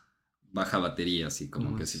sea, baja batería, así,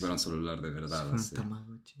 como que si fuera un celular de verdad, así.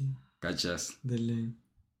 ¿Cachas? Dele.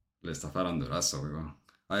 Le estafaron durazo, weón.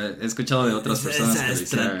 He escuchado de otras personas Esa que le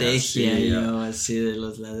hicieron estrategia, así, yo, así de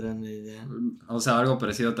los ladrones, ya. o sea, algo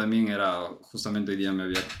parecido también era, justamente hoy día me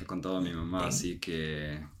había contado a mi mamá, así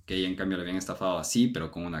que ella en cambio le habían estafado así,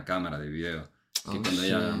 pero con una cámara de video. Que Oh, cuando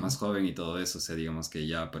ella era shit. más joven y todo eso, o sea, digamos que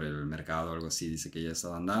ya por el mercado o algo así, dice que ya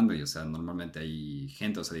estaba andando y, o sea, normalmente hay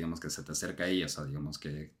gente, o sea, digamos que se te acerca ahí, o sea, digamos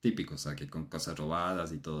que típico, o sea, que con cosas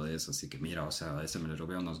robadas y todo eso, así que mira, o sea, a ese me le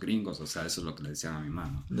robé a unos gringos, o sea, eso es lo que le decían a mi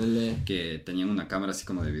mano. Dele. Que tenían una cámara así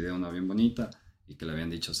como de video, una bien bonita, y que le habían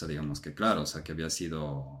dicho, o sea, digamos que claro, o sea, que había sido,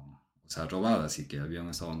 o sea, robada, así que habían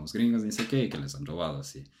estado unos gringos, ni sé qué, y que les han robado,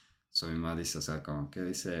 así. So mi mamá dice, o sea, como que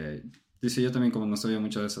dice, Dice, yo también como no sabía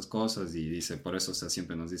mucho de esas cosas y dice, por eso, o sea,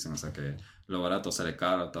 siempre nos dicen, o sea, que lo barato sale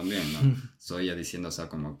caro también, ¿no? Soy ya diciendo, o sea,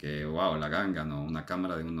 como que, wow, la ganga, ¿no? Una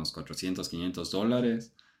cámara de unos 400,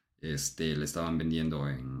 $500, le estaban vendiendo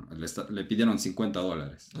le pidieron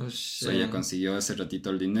 $50. Oh, So ella consiguió ese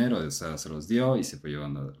ratito el dinero, o sea, se los dio y se fue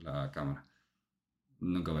llevando la cámara.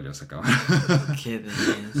 Nunca valió esa cámara. Qué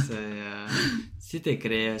denso, ya. Si te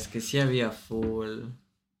creas que sí había full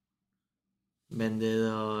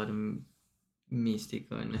vendedor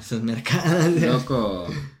místico en esos mercados. Loco,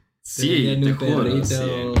 Te sí, vendían te un juro, perrito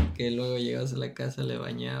sí. que luego llegabas a la casa, le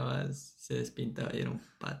bañabas, se despintaba y era un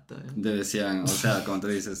pato. Te decían, o sea, como te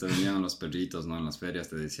dices, te venían los perritos, ¿no? En las ferias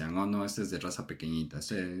te decían, oh, no, este es de raza pequeñita,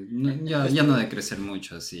 ya no ha de crecer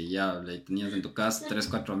mucho, así, ya le tenías en tu casa 3,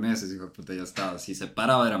 4 meses, hijo de puta, ya estaba, si se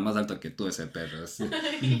paraba era más alto que tú ese perro, así.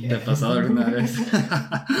 ¿Te ha pasado alguna vez?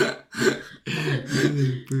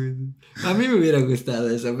 A mí me hubiera gustado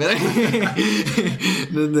eso, pero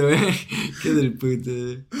no te voy. Qué del puto.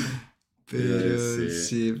 Pero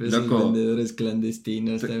sí, pues esos Loco. vendedores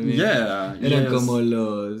clandestinos también. Yeah, Eran ellos- como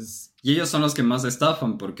los. Y ellos son los que más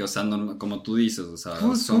estafan porque, o sea, como tú dices, o sea,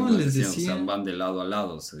 ¿Cómo les decían, o sea, decían? van de lado a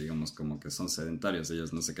lado, o sea, digamos como que son sedentarios,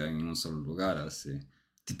 ellos no se quedan en un solo lugar, así.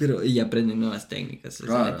 Sí, pero y aprenden nuevas técnicas. O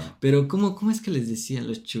sea, Claro. pero ¿cómo es que les decían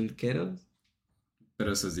los chulqueros?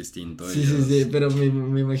 Pero eso es distinto. Sí, sí, pero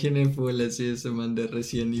me imaginé full así ese man de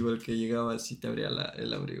recién igual que llegaba así, te abría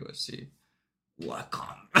el abrigo así. Wacom.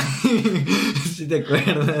 ¿Sí te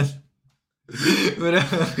acuerdas? Pero,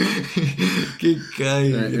 qué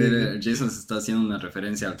cae. Jason se está haciendo una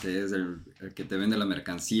referencia al que es el que te vende la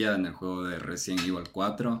mercancía en el juego de Resident Evil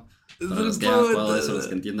 4. Para los que hayan jugado eso, los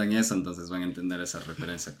que entiendan eso, entonces van a entender esa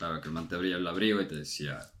referencia. Claro, que el man te abría el abrigo y te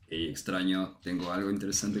decía, hey, extraño, tengo algo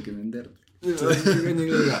interesante que venderte.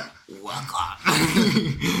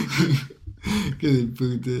 Qué de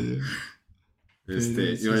puta.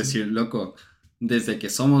 Iba a decir, loco, desde que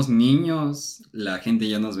somos niños, la gente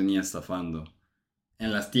ya nos venía estafando.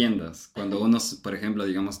 En las tiendas, cuando uno, por ejemplo,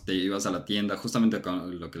 digamos, te ibas a la tienda, justamente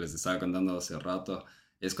con lo que les estaba contando hace rato,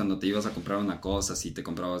 es cuando te ibas a comprar una cosa, si te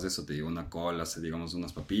comprabas eso, te digo, una cola, digamos,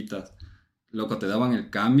 unas papitas, loco, te daban el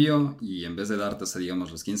cambio y en vez de darte, o sea, digamos,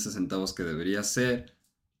 los 15 centavos que debería ser,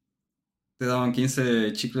 te daban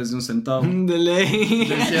 15 chicles de un centavo. De ley.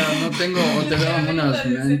 Decía, no tengo, o te daban unas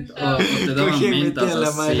o te daban mentas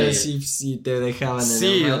la mano así. así, sí, te dejaban en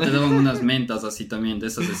Sí, la o mano. te daban unas mentas así también, de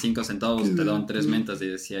esas de 5 centavos, te daban 3 mentas y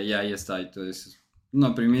decía, ya, ahí está. Y tú dices,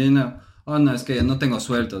 no, pero mi dinero, oh, no, es que no tengo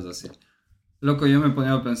sueltos, así. Loco, yo me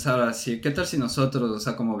ponía a pensar así, ¿qué tal si nosotros, o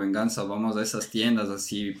sea, como venganza, vamos a esas tiendas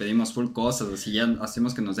así, pedimos full cosas, así, ya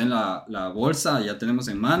hacemos que nos den la bolsa, ya tenemos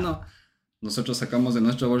en mano, nosotros sacamos de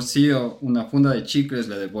nuestro bolsillo una funda de chicles,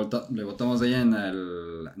 le botamos de ahí en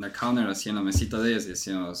el counter, así en la mesita de ellos y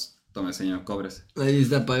decíamos, tome señor, cóbrese. Ahí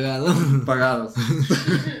está pagado. Pagados.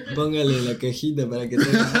 Póngale la cajita para que te.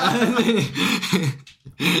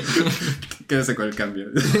 Quédese con el cambio.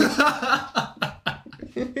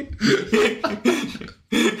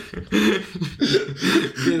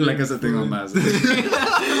 En la casa tengo más. Mi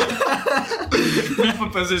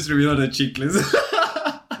papá es distribuidor de chicles.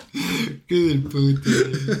 Qué del puto.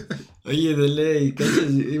 Oye, de ley, ¿cachas?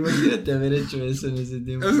 Imagínate haber hecho eso en ese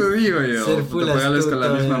tiempo. Eso digo yo. Ser Te full pagarles con la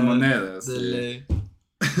astuto, misma moneda. De Sí. ley.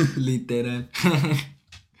 Literal.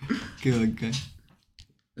 Qué bacán.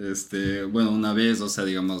 Bueno, una vez, o sea,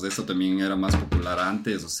 digamos, eso también era más popular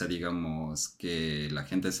antes, o sea, digamos, que la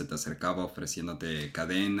gente se te acercaba ofreciéndote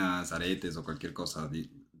cadenas, aretes o cualquier cosa,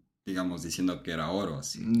 digamos, diciendo que era oro,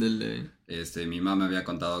 así. De ley. Mi mamá me había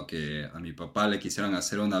contado que a mi papá le quisieron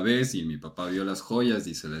hacer una vez y mi papá vio las joyas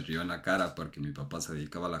y se les rió en la cara porque mi papá se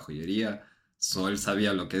dedicaba a la joyería. Él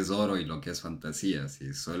sabía lo que es oro y lo que es fantasía,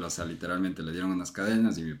 sí. Solo, o sea, literalmente le dieron unas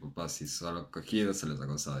cadenas y mi papá, si solo cogido, se les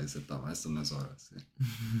acostaba y dice, toma, esto no es oro, sí.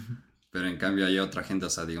 Pero en cambio hay otra gente,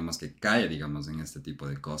 o sea, digamos, que cae, digamos, en este tipo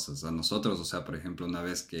de cosas. A nosotros, o sea, por ejemplo, una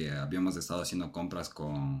vez que habíamos estado haciendo compras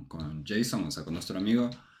con Jason, o sea, con nuestro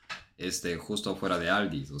amigo, justo fuera de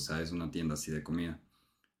Aldi's, o sea, es una tienda así de comida.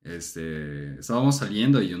 Estábamos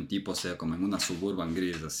saliendo y un tipo, o sea, como en una Suburban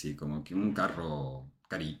gris, así, como que un carro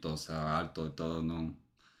carito, o sea, alto y todo, ¿no?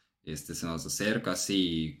 Se nos acerca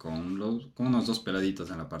así, con unos dos peladitos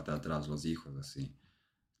en la parte de atrás, los hijos, así.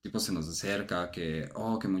 El tipo se nos acerca, que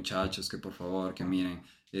muchachos, que por favor, que miren,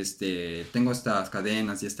 tengo estas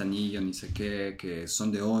cadenas y este anillo, ni sé qué, que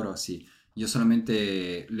son de oro, así. Yo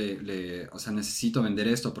solamente o sea, necesito vender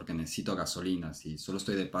esto porque necesito gasolina, así, solo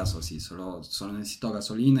estoy de paso, así, solo necesito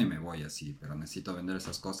gasolina y me voy, así, pero necesito vender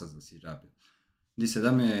esas cosas así rápido. Dice,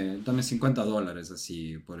 dame $50,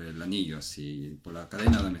 así, por el anillo, así, por la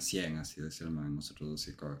cadena dame 100, así, decía el man, nosotros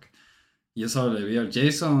así, como que, Yo solo le vi al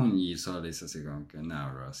Jason y solo le hice así como que,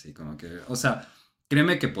 no, bro, así como que, o sea,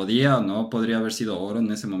 créeme que podía o no, podría haber sido oro en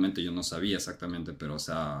ese momento, yo no sabía exactamente, pero, o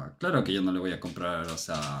sea, claro que yo no le voy a comprar, o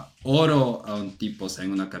sea, oro a un tipo, o sea,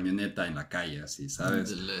 en una camioneta en la calle, así,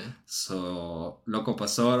 ¿sabes? Ándale. Loco,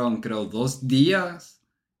 pasaron, creo, 2 días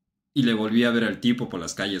y le volví a ver al tipo por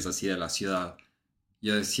las calles así de la ciudad.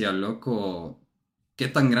 Yo decía, loco, ¿qué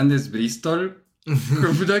tan grande es Bristol?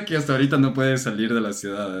 Puta que hasta ahorita no puede salir de la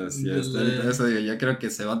ciudad, así, hasta ahorita, Ándale. eso digo, ya creo que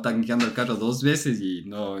se va tanqueando el carro 2 veces y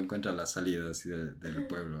no encuentra la salida así del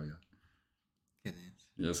pueblo, ya. Qué denso.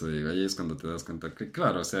 Y eso digo, ahí es cuando te das cuenta que,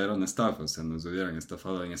 claro, o sea, era una estafa, o sea, nos hubieran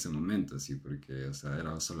estafado en ese momento, así, porque, o sea,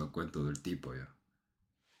 era solo cuento del tipo, ya.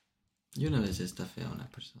 Yo una vez estafé a una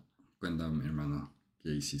persona. Cuéntame, hermano, ¿qué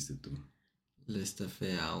hiciste tú? Le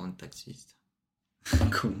estafé a un taxista.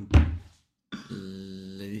 ¿Cómo?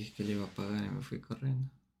 Le dije que le iba a pagar y me fui corriendo.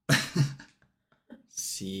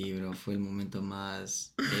 Sí, bro, fue el momento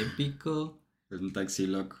más épico. Un taxi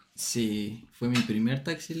loco. Sí, fue mi primer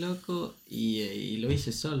taxi loco y lo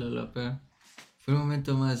hice solo, lo peor. Fue el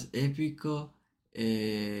momento más épico,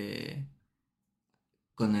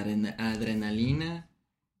 con adrenalina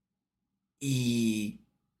y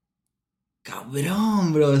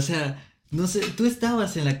cabrón, bro. O sea, no sé, tú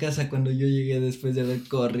estabas en la casa cuando yo llegué después de haber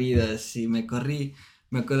corrido así. Me corrí,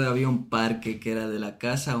 me acuerdo, había un parque que era de la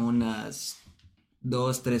casa a unas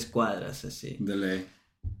 2, 3 cuadras así. Dele.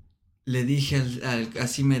 Le dije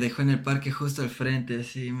así me dejó en el parque justo al frente,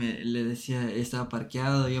 así le decía, estaba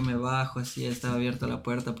parqueado, yo me bajo, así, estaba abierta la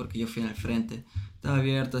puerta porque yo fui en el frente. Estaba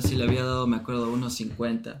abierto, así le había dado, me acuerdo, unos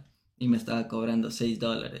 50 y me estaba cobrando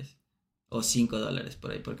 $6 o $5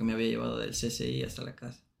 por ahí porque me había llevado del CCI hasta la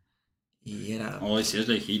casa. Y era, Hoy sí es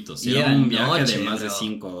lejito, si y era era un viaje noche, de más de bro.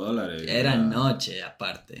 $5. Era ya. noche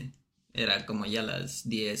aparte. Era como ya las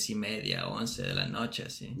 10:30, 11 de la noche,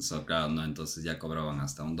 así. So, claro, no, entonces ya cobraban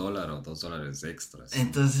hasta $1 o $2 extras.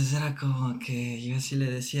 Entonces era como que yo así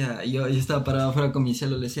le decía, yo estaba parado afuera con mi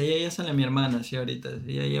celo, le decía, ya sale mi hermana, así ahorita,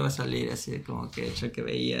 ya va a salir, así como que yo que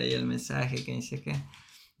veía ahí el mensaje, que dice que...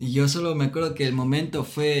 Y yo solo me acuerdo que el momento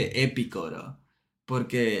fue épico, bro,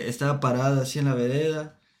 porque estaba parado así en la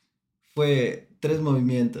vereda, fue 3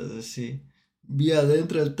 movimientos, así. Vi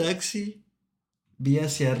adentro el taxi, vi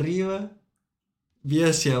hacia arriba, vi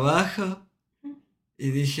hacia abajo y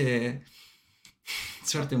dije...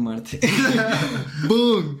 Suerte o muerte.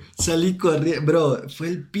 ¡Boom! Salí corriendo. Bro, fue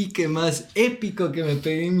el pique más épico que me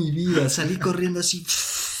pegué en mi vida. Salí corriendo así.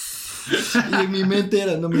 Y en mi mente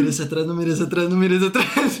era, no mires atrás, no mires atrás, no mires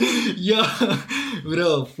atrás. Yo,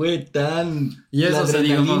 bro, fue tan... Y eso, la o sea,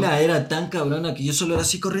 adrenalina digamos, era tan cabrona que yo solo era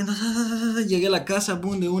así corriendo. Llegué a la casa,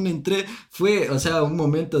 boom, de una entré. Fue, o sea, un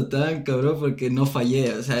momento tan cabrón porque no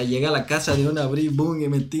fallé. O sea, llegué a la casa de una, abrí, boom, y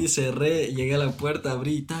metí, cerré. Llegué a la puerta,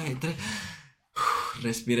 abrí, entré.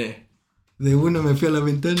 Respiré. De uno me fui a la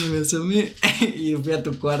ventana y me asomé y fui a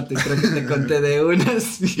tu cuarto y creo que te conté de una.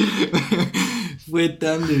 Sí. Fue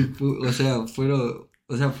tan o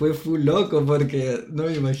sea, fue full loco porque no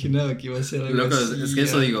me imaginaba que iba a ser algo loco, así. es que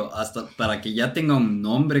eso digo, hasta para que ya tenga un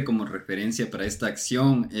nombre como referencia para esta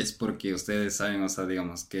acción, es porque ustedes saben, o sea,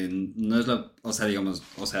 digamos, que no es la, o sea, digamos,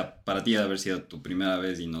 o sea, para ti ha de haber sido tu primera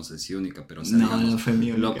vez y no sé si única, pero, o sea, No, digamos, no fue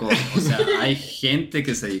mío. loco, o sea, hay gente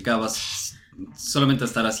que se dedicaba solamente a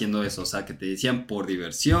estar haciendo eso, o sea, que te decían por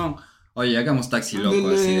diversión, oye, hagamos taxi loco,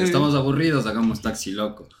 así, estamos aburridos, hagamos taxi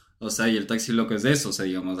loco. O sea, y el taxi loco es eso, o sea,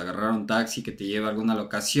 digamos, agarrar un taxi que te lleve a alguna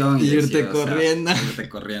locación y Irte decir, o sea, corriendo. irte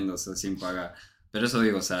corriendo, o sea, sin pagar. Pero eso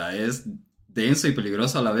digo, o sea, es denso y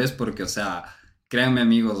peligroso a la vez porque, o sea, créanme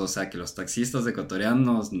amigos, o sea, que los taxistas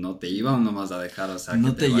ecuatorianos no te iban nomás a dejar, o sea,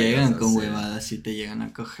 No que te vayas llegan con así. huevadas, si te llegan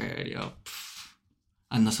a coger.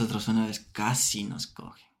 A nosotros una vez casi nos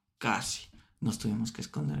cogen, casi. Nos tuvimos que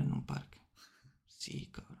esconder en un parque.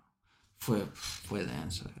 Sí, cabrón. Fue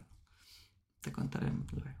denso. Te contaré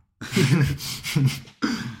luego.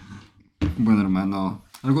 Bueno, hermano,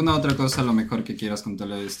 ¿alguna otra cosa a lo mejor que quieras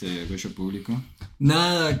contarle a este bello público?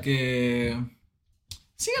 Nada, que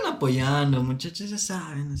sigan apoyando, muchachos, ya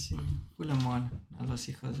saben, así. Full amor a los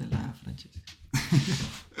hijos de la Francesca.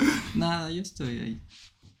 Nada, yo estoy ahí.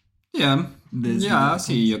 Ya, Desmilcado.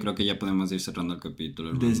 sí, yo creo que ya podemos ir cerrando el capítulo,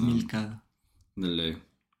 hermano. Desmilcado. Dale.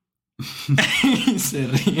 Se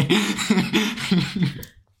ríe.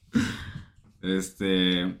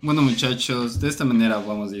 Bueno, muchachos, de esta manera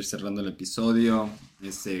vamos a ir cerrando el episodio.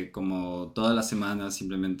 Como todas las semanas,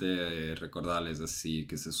 simplemente recordarles así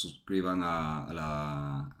que se suscriban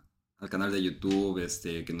al canal de YouTube,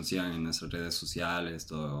 que nos sigan en nuestras redes sociales,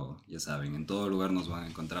 todo, ya saben, en todo lugar nos van a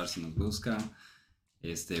encontrar si nos buscan.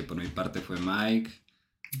 Por mi parte fue Mike,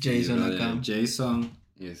 Jason mi brother acá. Jason.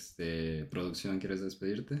 Producción, ¿quieres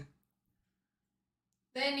despedirte?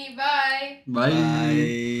 Denny, bye.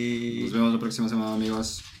 Bye. Nos vemos la próxima semana,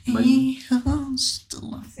 amigos. Bye.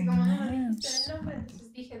 Así como no me dijiste el nombre,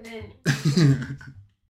 entonces dije Denny.